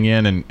listening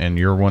in and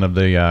you're one of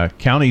the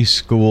county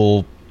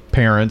school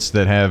parents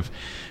that have,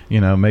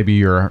 maybe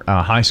you're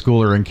a high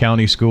schooler in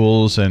county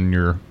schools and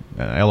you're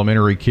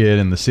elementary kid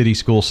in the city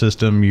school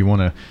system, you want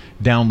to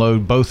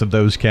download both of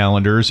those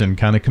calendars and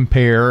kind of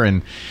compare.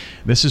 And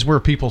this is where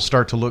people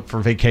start to look for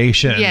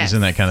vacations Yes.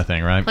 and that kind of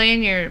thing, right?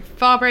 Plan your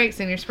fall breaks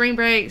and your spring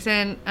breaks.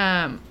 And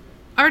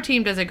our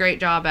team does a great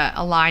job at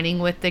aligning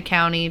with the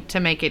county to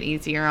make it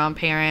easier on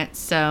parents.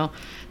 So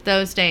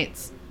those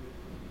dates,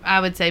 I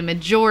would say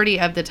majority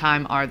of the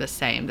time are the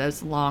same,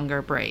 those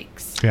longer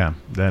breaks. Yeah,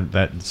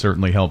 that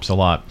certainly helps a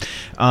lot.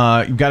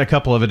 You've got a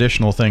couple of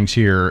additional things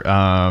here.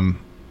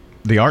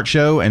 The art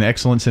show and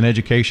excellence in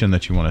education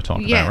that you want to talk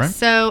Yes. about, right?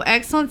 So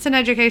excellence in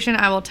education,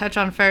 I will touch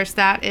on first.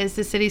 That is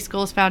the City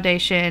Schools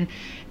Foundation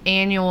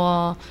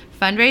annual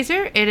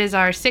fundraiser. It is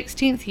our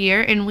 16th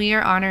year, and we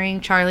are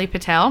honoring Charlie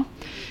Patel.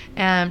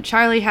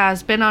 Charlie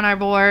has been on our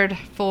board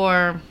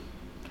for,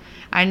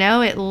 I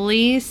know, at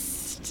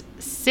least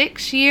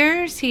 6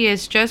 years. He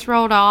has just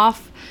rolled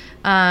off.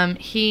 And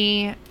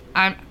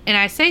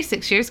I say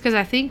 6 years because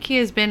I think he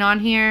has been on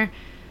here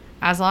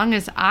as long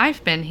as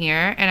I've been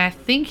here, and I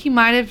think he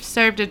might have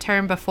served a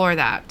term before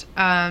that.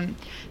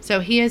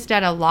 So he has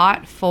done a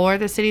lot for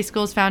the City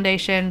Schools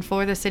Foundation,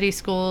 for the city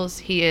schools.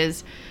 He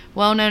is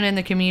well known in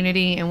the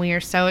community, and we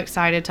are so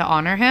excited to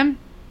honor him.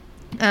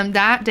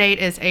 That date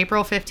is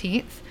April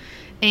 15th,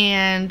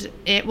 and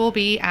it will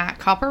be at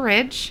Copper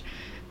Ridge.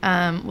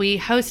 We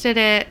hosted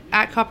it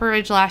at Copper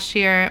Ridge last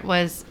year. It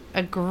was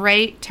a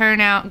great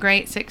turnout,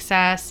 great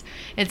success.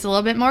 It's a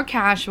little bit more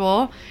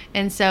casual,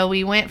 and so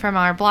we went from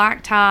our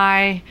black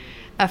tie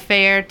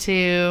affair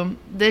to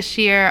this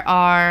year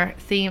our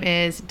theme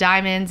is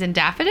diamonds and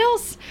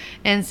daffodils,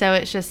 and so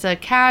it's just a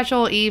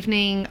casual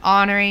evening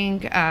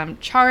honoring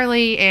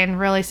Charlie and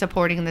really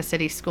supporting the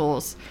city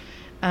schools.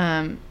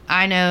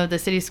 I know the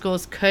city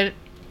schools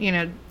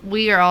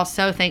we are all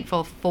so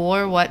thankful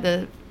for what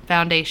the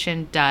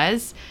foundation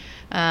does.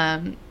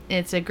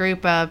 It's a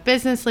group of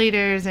business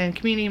leaders and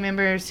community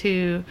members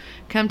who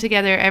come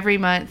together every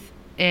month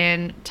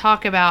and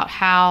talk about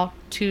how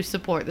to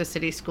support the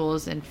city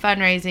schools and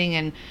fundraising,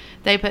 and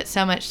they put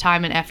so much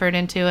time and effort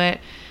into it.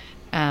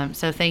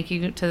 So thank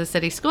you to the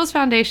City Schools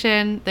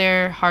Foundation.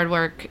 Their hard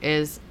work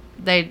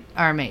they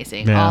are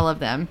amazing, all of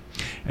them.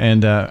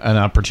 And an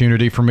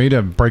opportunity for me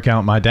to break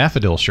out my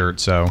daffodil shirt.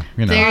 So,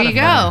 There you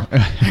go.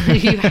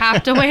 You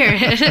have to wear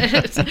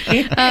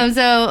it.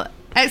 So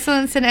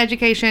excellence in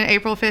education,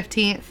 April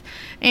 15th.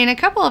 And a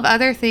couple of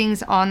other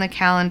things on the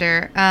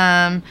calendar.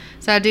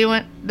 So I do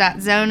want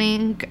that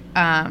zoning,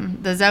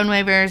 the zone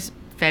waivers,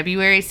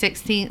 February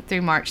 16th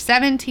through March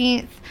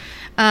 17th.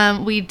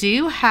 We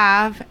do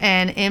have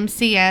an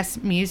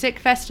MCS Music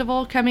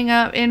Festival coming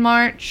up in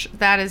March.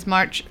 That is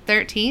March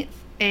 13th.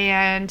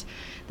 And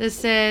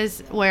this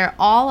is where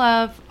all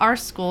of our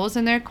schools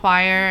and their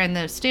choir and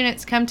the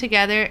students come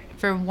together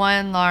for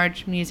one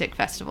large music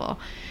festival.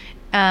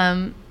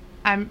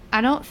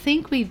 I don't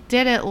think we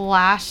did it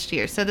last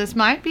year, so this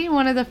might be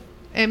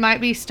it might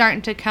be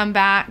starting to come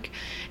back,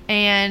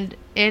 and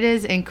it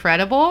is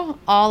incredible.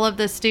 All of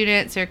the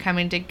students are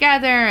coming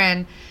together,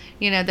 and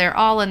they're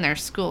all in their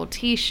school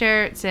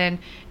t-shirts, and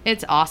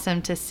it's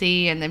awesome to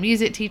see, and the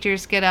music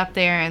teachers get up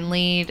there and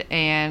lead,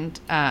 and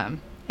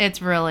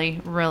it's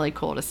really, really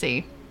cool to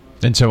see.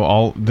 And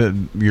so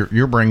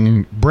you're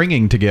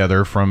bringing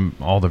together from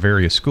all the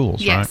various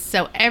schools, yes, right?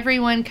 So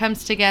everyone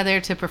comes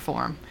together to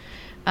perform.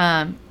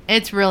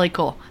 It's really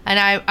cool. And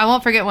I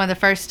won't forget one of the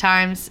first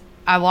times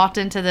I walked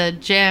into the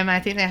gym. I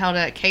think they held it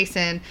at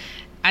Kaysen.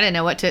 I didn't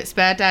know what to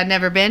expect. I'd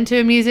never been to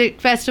a music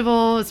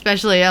festival,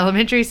 especially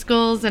elementary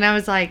schools. And I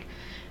was like,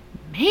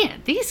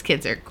 man, these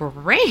kids are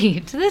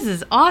great. This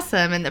is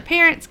awesome. And the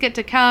parents get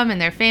to come and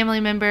their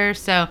family members.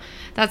 So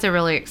that's a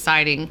really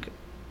exciting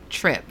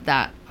trip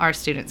that our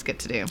students get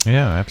to do.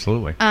 Yeah,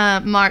 absolutely.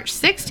 March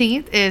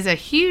 16th is a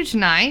huge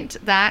night.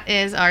 That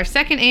is our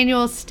second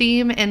annual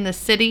STEAM in the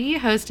City,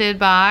 hosted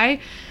by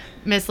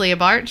Miss Leah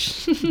Barch.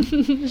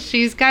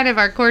 She's kind of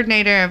our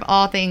coordinator of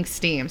all things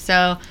STEAM.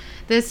 So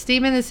this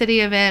STEAM in the City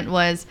event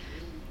was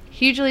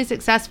hugely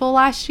successful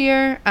last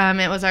year.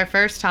 It was our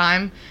first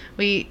time.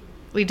 We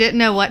didn't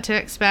know what to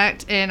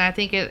expect, and I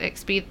think it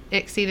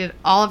exceeded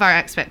all of our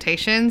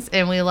expectations,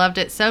 and we loved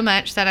it so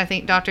much that I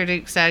think Dr.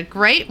 Duke said,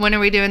 great, when are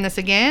we doing this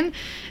again?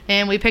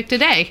 And we picked a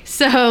day.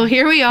 So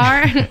here we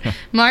are,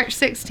 March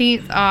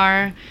 16th,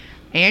 our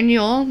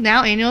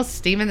annual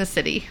STEAM in the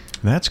City.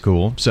 That's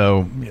cool.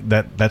 So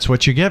that's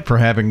what you get for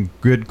having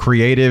good,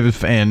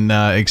 creative, and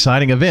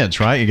exciting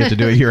events, right? You get to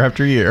do it year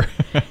after year.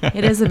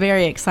 It is a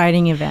very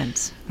exciting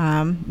event.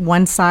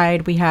 One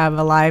side, we have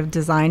a live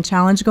design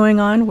challenge going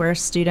on where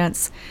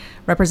students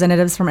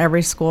representatives from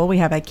every school. We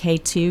have a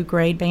K2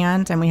 grade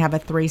band and we have a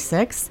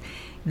 3-6.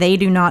 They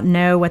do not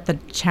know what the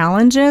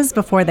challenge is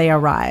before they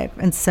arrive.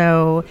 And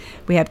so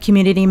we have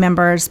community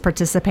members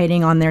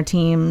participating on their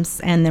teams,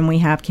 and then we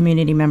have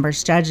community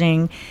members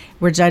judging.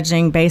 We're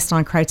judging based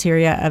on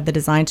criteria of the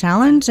design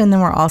challenge, and then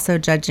we're also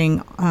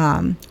judging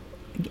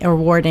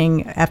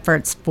awarding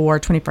efforts for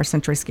 21st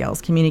century skills: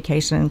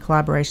 communication,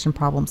 collaboration,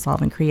 problem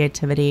solving,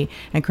 creativity,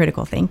 and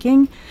critical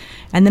thinking.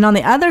 And then on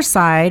the other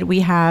side,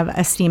 we have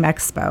a STEAM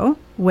Expo,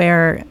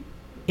 where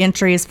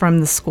entries from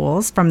the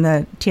schools, from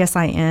the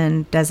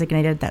TSIN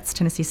designated, that's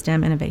Tennessee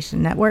STEM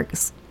Innovation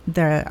Networks,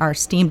 there are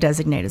STEAM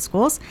designated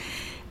schools.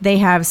 They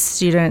have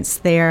students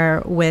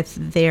there with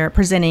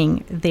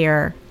presenting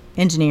their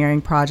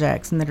engineering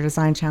projects and their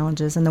design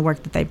challenges and the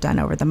work that they've done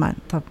over the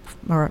month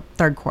or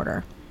third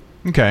quarter.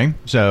 Okay,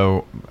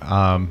 so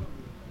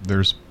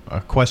there's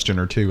a question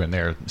or two in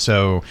there.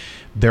 So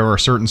there are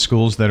certain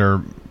schools that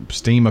are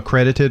STEAM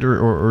accredited,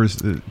 or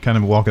kind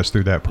of walk us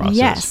through that process.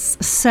 Yes.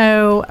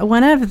 So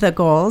one of the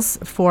goals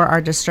for our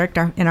district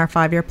in our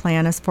 5-year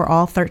plan is for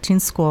all 13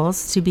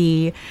 schools to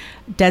be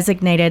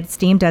designated,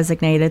 STEAM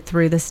designated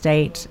through the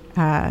state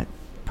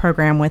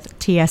program with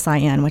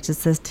TSIN, which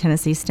is the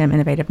Tennessee STEM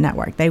Innovative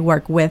Network. They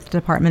work with the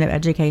Department of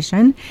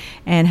Education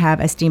and have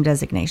a STEAM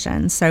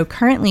designation. So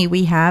currently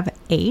we have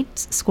 8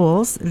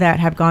 schools that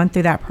have gone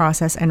through that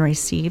process and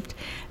received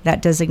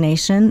that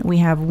designation. We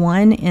have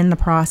 1 in the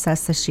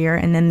process this year,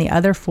 and then the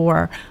other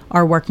 4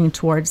 are working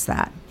towards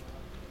that.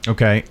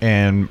 Okay,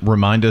 and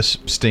remind us,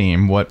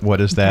 STEAM, what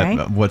is that?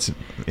 Okay. What's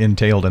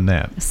entailed in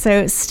that?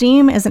 So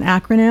STEAM is an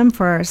acronym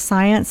for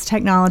Science,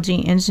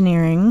 Technology,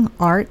 Engineering,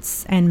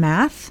 Arts, and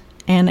Math.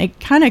 And it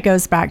kind of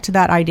goes back to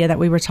that idea that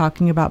we were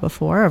talking about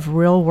before of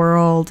real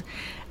world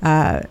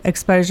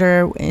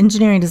exposure,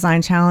 engineering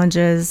design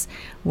challenges,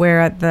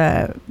 where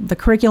the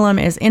curriculum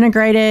is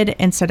integrated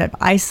instead of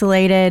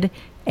isolated,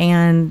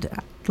 and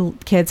the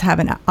kids have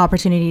an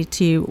opportunity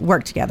to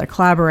work together,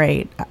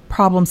 collaborate,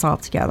 problem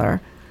solve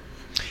together.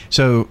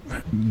 So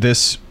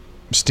this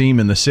STEAM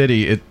in the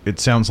city, it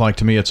sounds like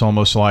to me it's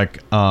almost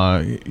like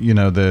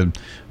the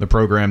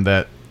program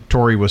that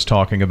Tori was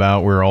talking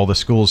about, where all the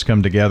schools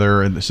come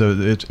together, and so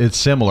it's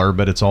similar,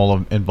 but it's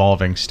all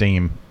involving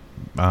STEAM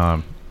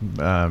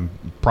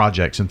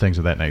projects and things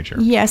of that nature.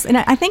 Yes, and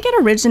I think it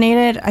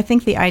originated, I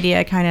think the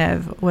idea kind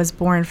of was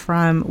born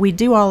from, we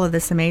do all of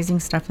this amazing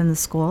stuff in the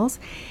schools,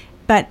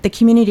 but the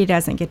community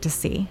doesn't get to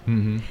see.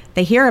 Mm-hmm.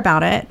 They hear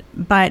about it,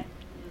 but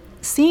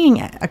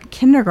seeing a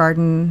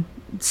kindergarten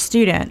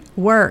student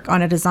work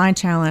on a design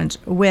challenge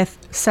with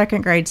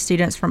second grade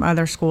students from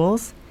other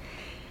schools,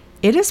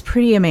 it is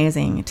pretty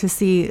amazing to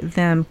see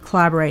them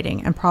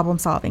collaborating and problem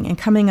solving and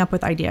coming up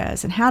with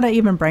ideas and how to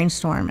even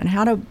brainstorm and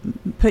how to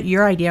put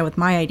your idea with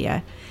my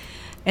idea.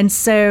 And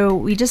so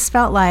we just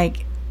felt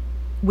like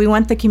we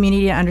want the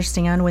community to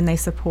understand, when they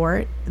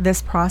support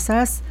this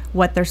process,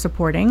 what they're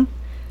supporting.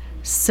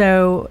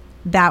 So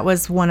that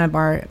was one of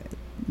our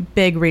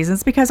big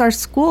reasons, because our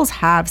schools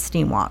have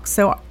STEAM walks.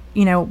 So,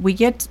 we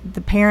get,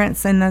 the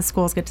parents and the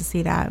schools get to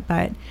see that,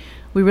 but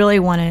we really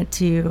wanted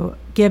to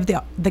give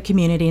the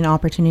community an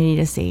opportunity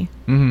to see.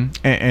 Mm-hmm.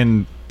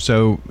 And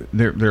so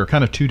there are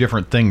kind of two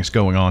different things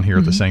going on here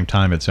at the same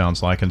time, it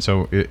sounds like. And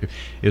so it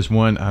is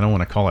one, I don't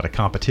want to call it a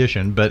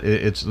competition, but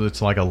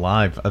it's like a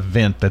live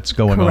event that's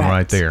going on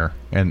right there.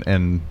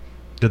 And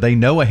do they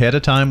know ahead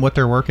of time what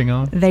they're working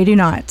on? They do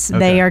not. Okay.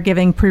 They are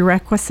giving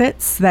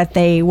prerequisites that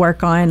they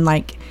work on.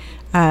 Like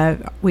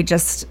we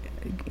just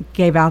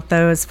gave out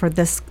those for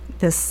this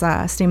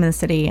STEAM in the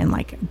City, and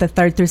like the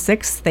 3rd through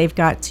 6th, they've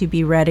got to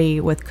be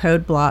ready with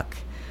code block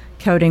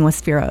coding with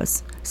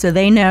Spheros. So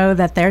they know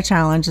that their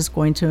challenge is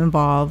going to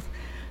involve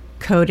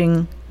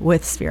coding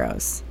with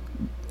Spheros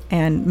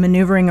and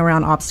maneuvering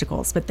around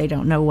obstacles, but they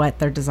don't know what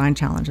their design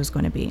challenge is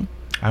going to be.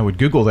 I would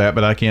Google that,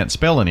 but I can't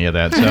spell any of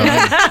that. So,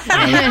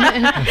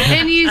 and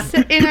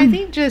I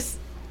think just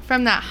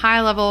from that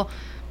high level,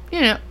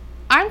 I'm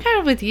kind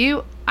of with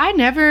you.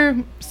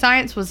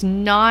 Science was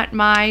not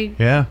my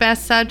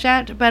best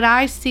subject, but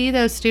I see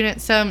those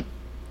students. So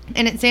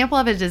an example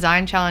of a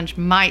design challenge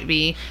might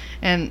be,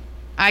 and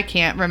I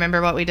can't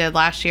remember what we did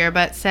last year,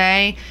 but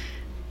say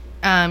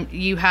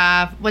you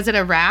have, was it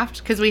a raft?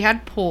 Because we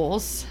had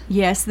pools.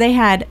 Yes,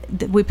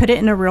 we put it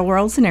in a real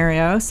world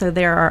scenario. So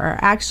there are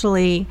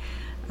actually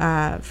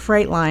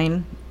freight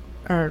line,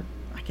 or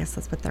I guess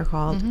that's what they're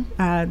called,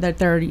 that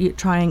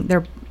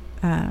they're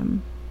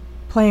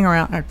playing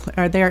around,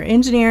 or they're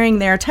engineering,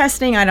 they're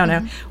testing, I don't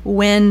know,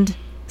 wind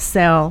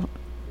cell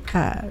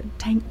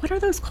tank. What are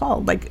those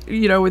called? Like,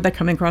 where they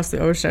come across the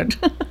ocean.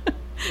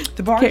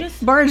 The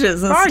barges?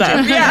 Barges and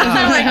stuff.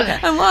 Yeah.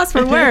 I'm lost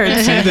for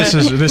words. See, this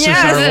is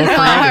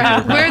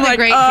our we're the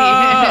great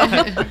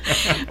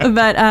team.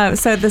 But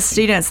so the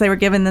students, they were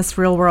given this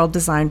real world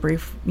design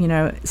brief,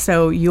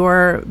 so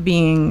you're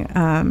going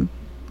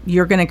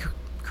to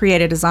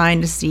create a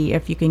design to see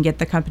if you can get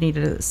the company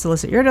to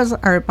solicit your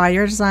or buy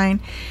your design.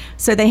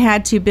 So they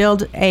had to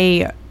build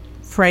a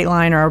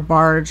Freightliner or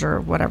barge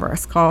or whatever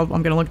it's called.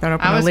 I'm going to look that up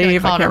when I was gonna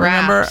leave. call I it can't a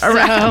raft, remember. so.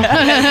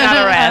 Not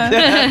a rat.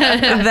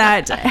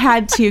 That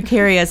had to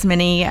carry as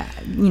many,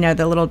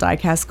 the little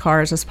die-cast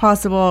cars as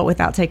possible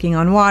without taking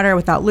on water,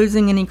 without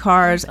losing any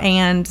cars,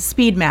 and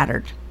speed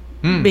mattered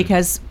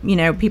because,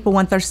 people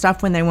want their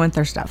stuff when they want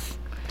their stuff.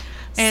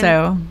 And,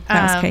 so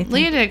that was Kate.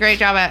 Leah did a great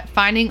job at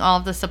finding all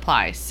of the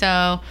supplies.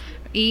 So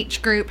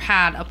each group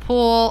had a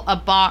pool, a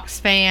box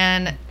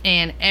fan,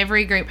 and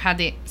every group had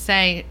 8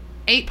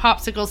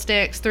 popsicle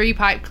sticks, 3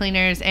 pipe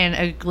cleaners, and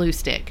a glue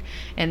stick.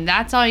 And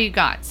that's all you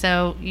got.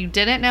 So you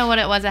didn't know what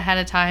it was ahead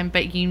of time,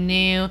 but you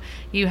knew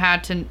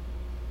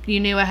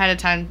ahead of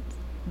time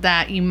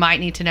that you might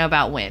need to know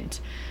about wind,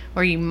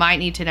 or you might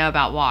need to know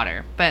about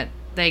water. But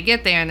they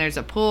get there and there's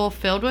a pool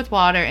filled with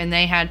water, and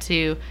they had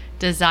to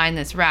design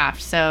this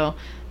raft. So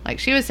like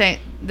she was saying,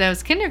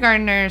 those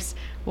kindergartners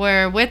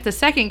were with the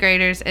second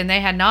graders, and they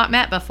had not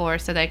met before,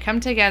 so they come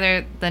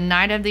together the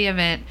night of the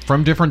event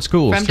From different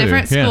schools,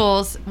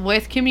 schools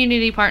with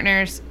community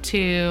partners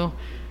to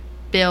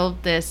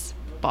build this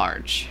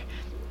barge.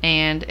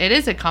 And it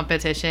is a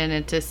competition,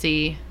 and to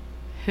see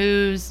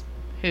who's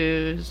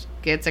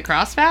gets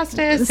across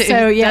fastest,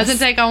 So who yes, doesn't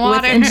take on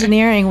water. with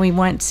engineering, we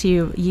want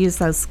to use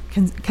those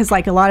because,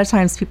 like, a lot of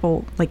times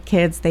people, like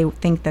kids, they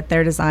think that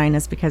their design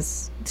is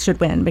should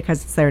win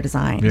because it's their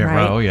design, Yeah,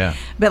 right? oh, yeah.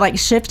 But like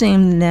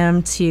shifting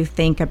them to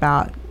think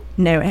about,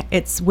 no,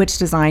 it's which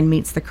design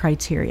meets the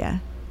criteria.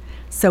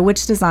 So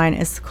which design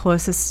is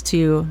closest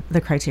to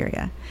the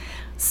criteria.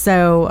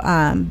 So,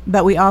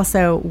 but we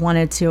also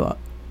wanted to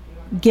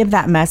give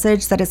that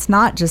message that it's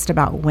not just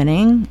about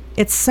winning.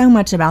 It's so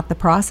much about the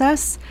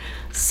process.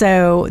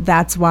 So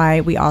that's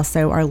why we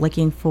also are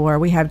looking for,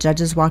 we have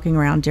judges walking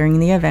around during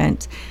the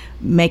event,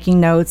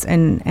 making notes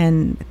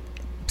and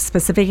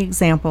specific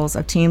examples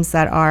of teams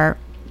that are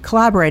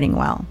collaborating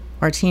well,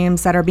 or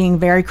teams that are being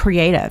very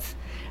creative.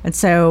 And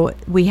so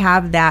we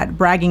have that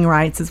bragging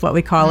rights, is what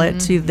we call it,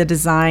 to the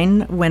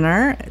design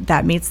winner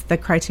that meets the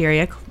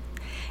criteria.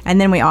 And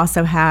then we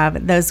also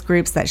have those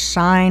groups that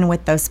shine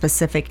with those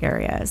specific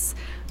areas,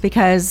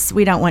 because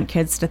we don't want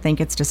kids to think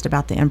it's just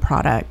about the end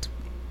product.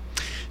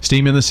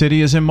 Steam in the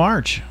City is in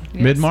March,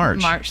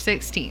 mid-March. March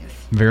 16th.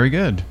 Very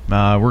good.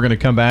 We're going to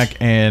come back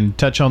and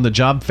touch on the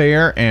job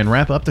fair and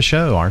wrap up the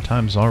show. Our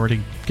time's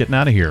already getting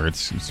out of here.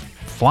 It's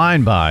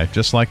flying by,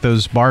 just like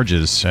those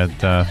barges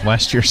at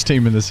last year's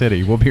Steam in the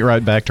City. We'll be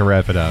right back to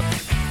wrap it up.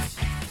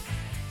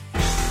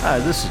 Hi,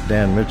 this is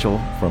Dan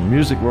Mitchell from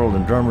Music World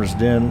and Drummers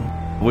Den.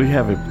 We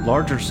have a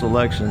larger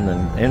selection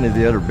than any of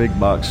the other big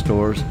box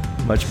stores.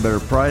 Much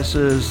better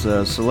prices.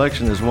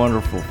 Selection is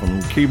wonderful,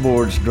 from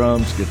keyboards,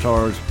 drums,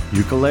 guitars.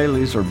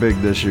 Ukuleles are big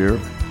this year.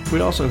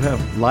 We also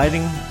have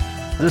lighting.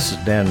 This is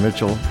Dan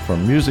Mitchell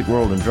from Music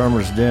World and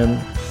Drummers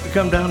Den.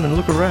 Come down and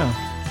look around.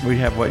 We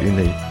have what you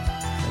need.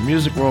 The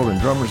Music World and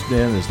Drummers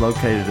Den is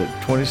located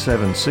at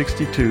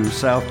 2762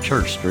 South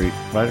Church Street,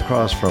 right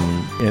across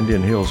from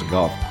Indian Hills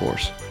Golf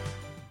Course.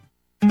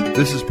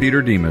 This is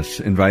Peter Demas,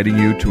 inviting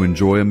you to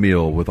enjoy a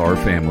meal with our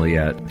family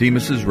at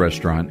Demas's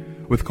Restaurant.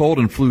 With cold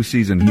and flu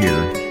season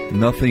here,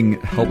 nothing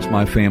helps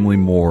my family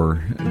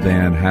more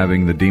than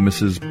having the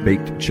Demas's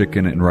baked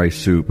chicken and rice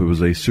soup. It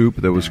was a soup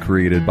that was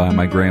created by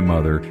my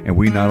grandmother, and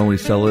we not only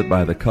sell it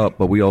by the cup,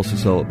 but we also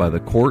sell it by the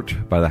quart,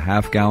 by the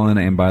half gallon,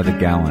 and by the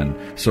gallon.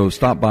 So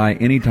stop by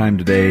anytime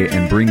today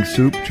and bring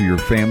soup to your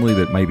family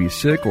that may be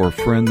sick, or a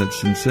friend that's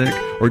sick,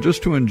 or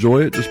just to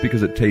enjoy it just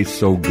because it tastes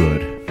so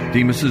good.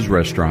 Demas's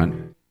Restaurant.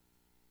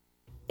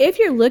 If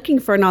you're looking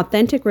for an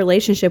authentic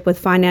relationship with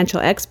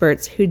financial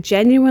experts who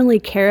genuinely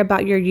care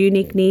about your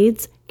unique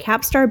needs,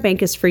 Capstar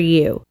Bank is for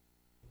you.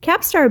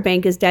 Capstar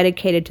Bank is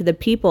dedicated to the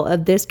people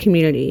of this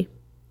community.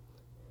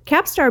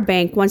 Capstar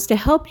Bank wants to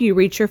help you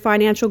reach your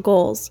financial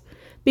goals,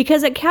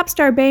 because at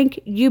Capstar Bank,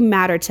 you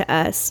matter to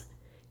us.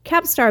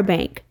 Capstar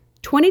Bank,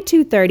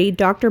 2230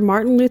 Dr.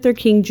 Martin Luther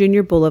King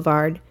Jr.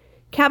 Boulevard,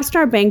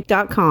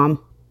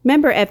 capstarbank.com.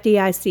 Member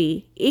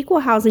FDIC,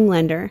 Equal Housing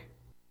Lender.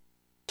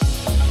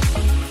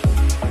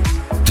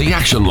 The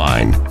Action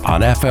Line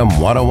on FM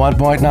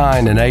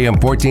 101.9 and AM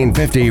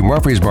 1450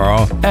 Murfreesboro,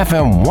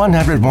 FM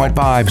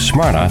 100.5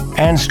 Smyrna,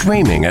 and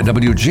streaming at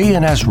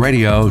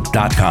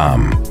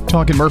WGNSradio.com.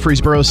 Talking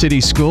Murfreesboro City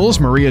Schools,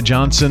 Maria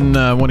Johnson,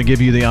 want to give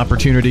you the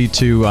opportunity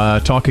to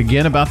talk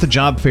again about the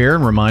job fair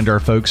and remind our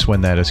folks when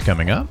that is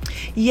coming up.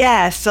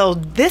 Yeah, so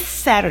this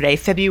Saturday,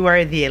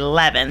 February the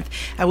 11th,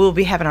 we'll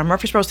be having our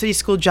Murfreesboro City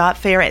School Job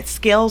Fair at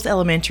Scales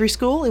Elementary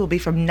School. It will be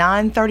from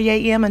 9:30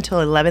 a.m. until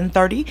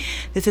 11:30.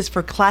 This is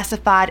for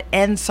classified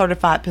and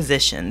certified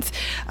positions.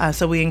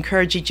 So we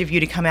encourage each of you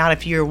to come out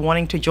if you're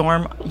wanting to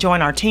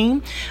join our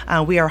team.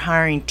 We are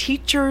hiring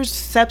teachers,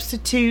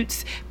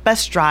 substitutes,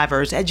 bus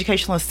drivers,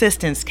 educational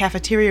assistants,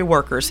 cafeteria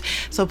workers.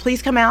 So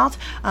please come out,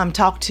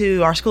 talk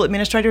to our school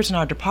administrators and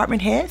our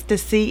department heads to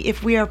see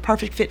if we are a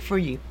perfect fit for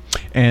you.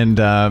 And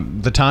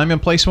the time and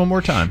place one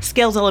more time.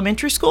 Scales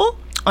Elementary School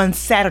on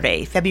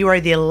Saturday, February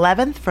the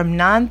 11th from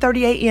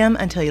 9:30 a.m.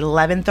 until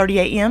 11:30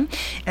 a.m.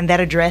 And that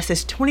address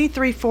is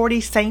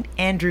 2340 St.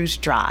 Andrews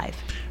Drive.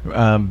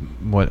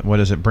 What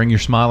is it? Bring your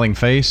smiling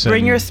face.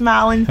 Bring your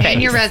smiling face.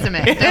 And your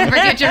resume. Don't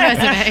forget your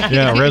resume.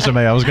 Yeah,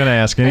 resume. I was going to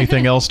ask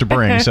anything else to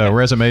bring. So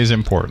resume is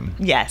important.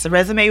 Yes, a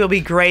resume will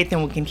be great.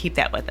 Then we can keep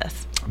that with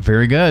us.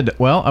 Very good.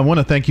 Well, I want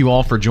to thank you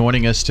all for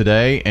joining us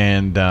today.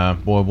 And,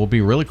 boy, we'll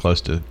be really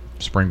close to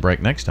spring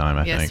break next time,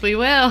 I think. Yes, we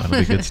will. That'll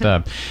be good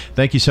stuff.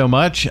 Thank you so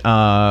much.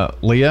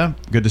 Leah,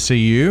 good to see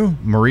you.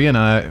 Maria and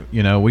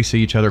I, we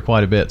see each other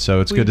quite a bit, so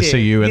it's good to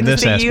see you in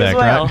this aspect,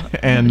 right?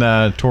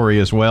 And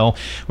Tori as well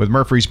with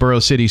Murfreesboro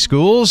City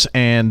Schools.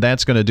 And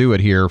that's going to do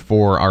it here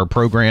for our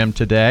program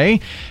today.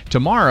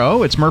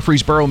 Tomorrow, it's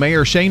Murfreesboro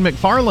Mayor Shane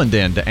McFarland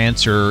in to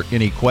answer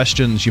any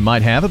questions you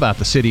might have about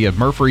the city of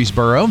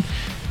Murfreesboro.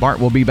 Bart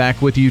will be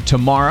back with you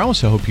tomorrow,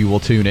 so hope you will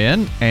tune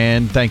in.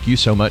 And thank you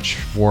so much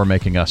for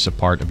making us a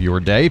part of your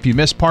day. If you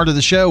missed part of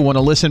the show, want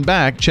to listen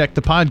back, check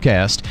the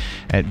podcast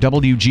at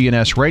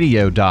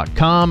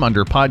WGNSradio.com.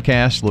 Under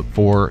podcast, look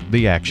for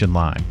The Action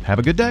Line. Have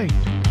a good day.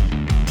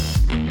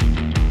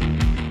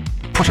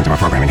 Portions of our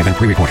programming have been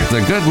pre-recorded.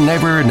 The Good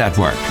Neighbor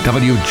Network,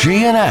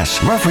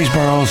 WGNS,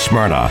 Murfreesboro,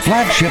 Smyrna,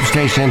 flagship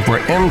station for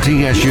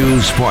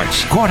MTSU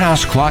Sports.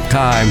 Courthouse clock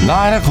time,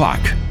 9 o'clock.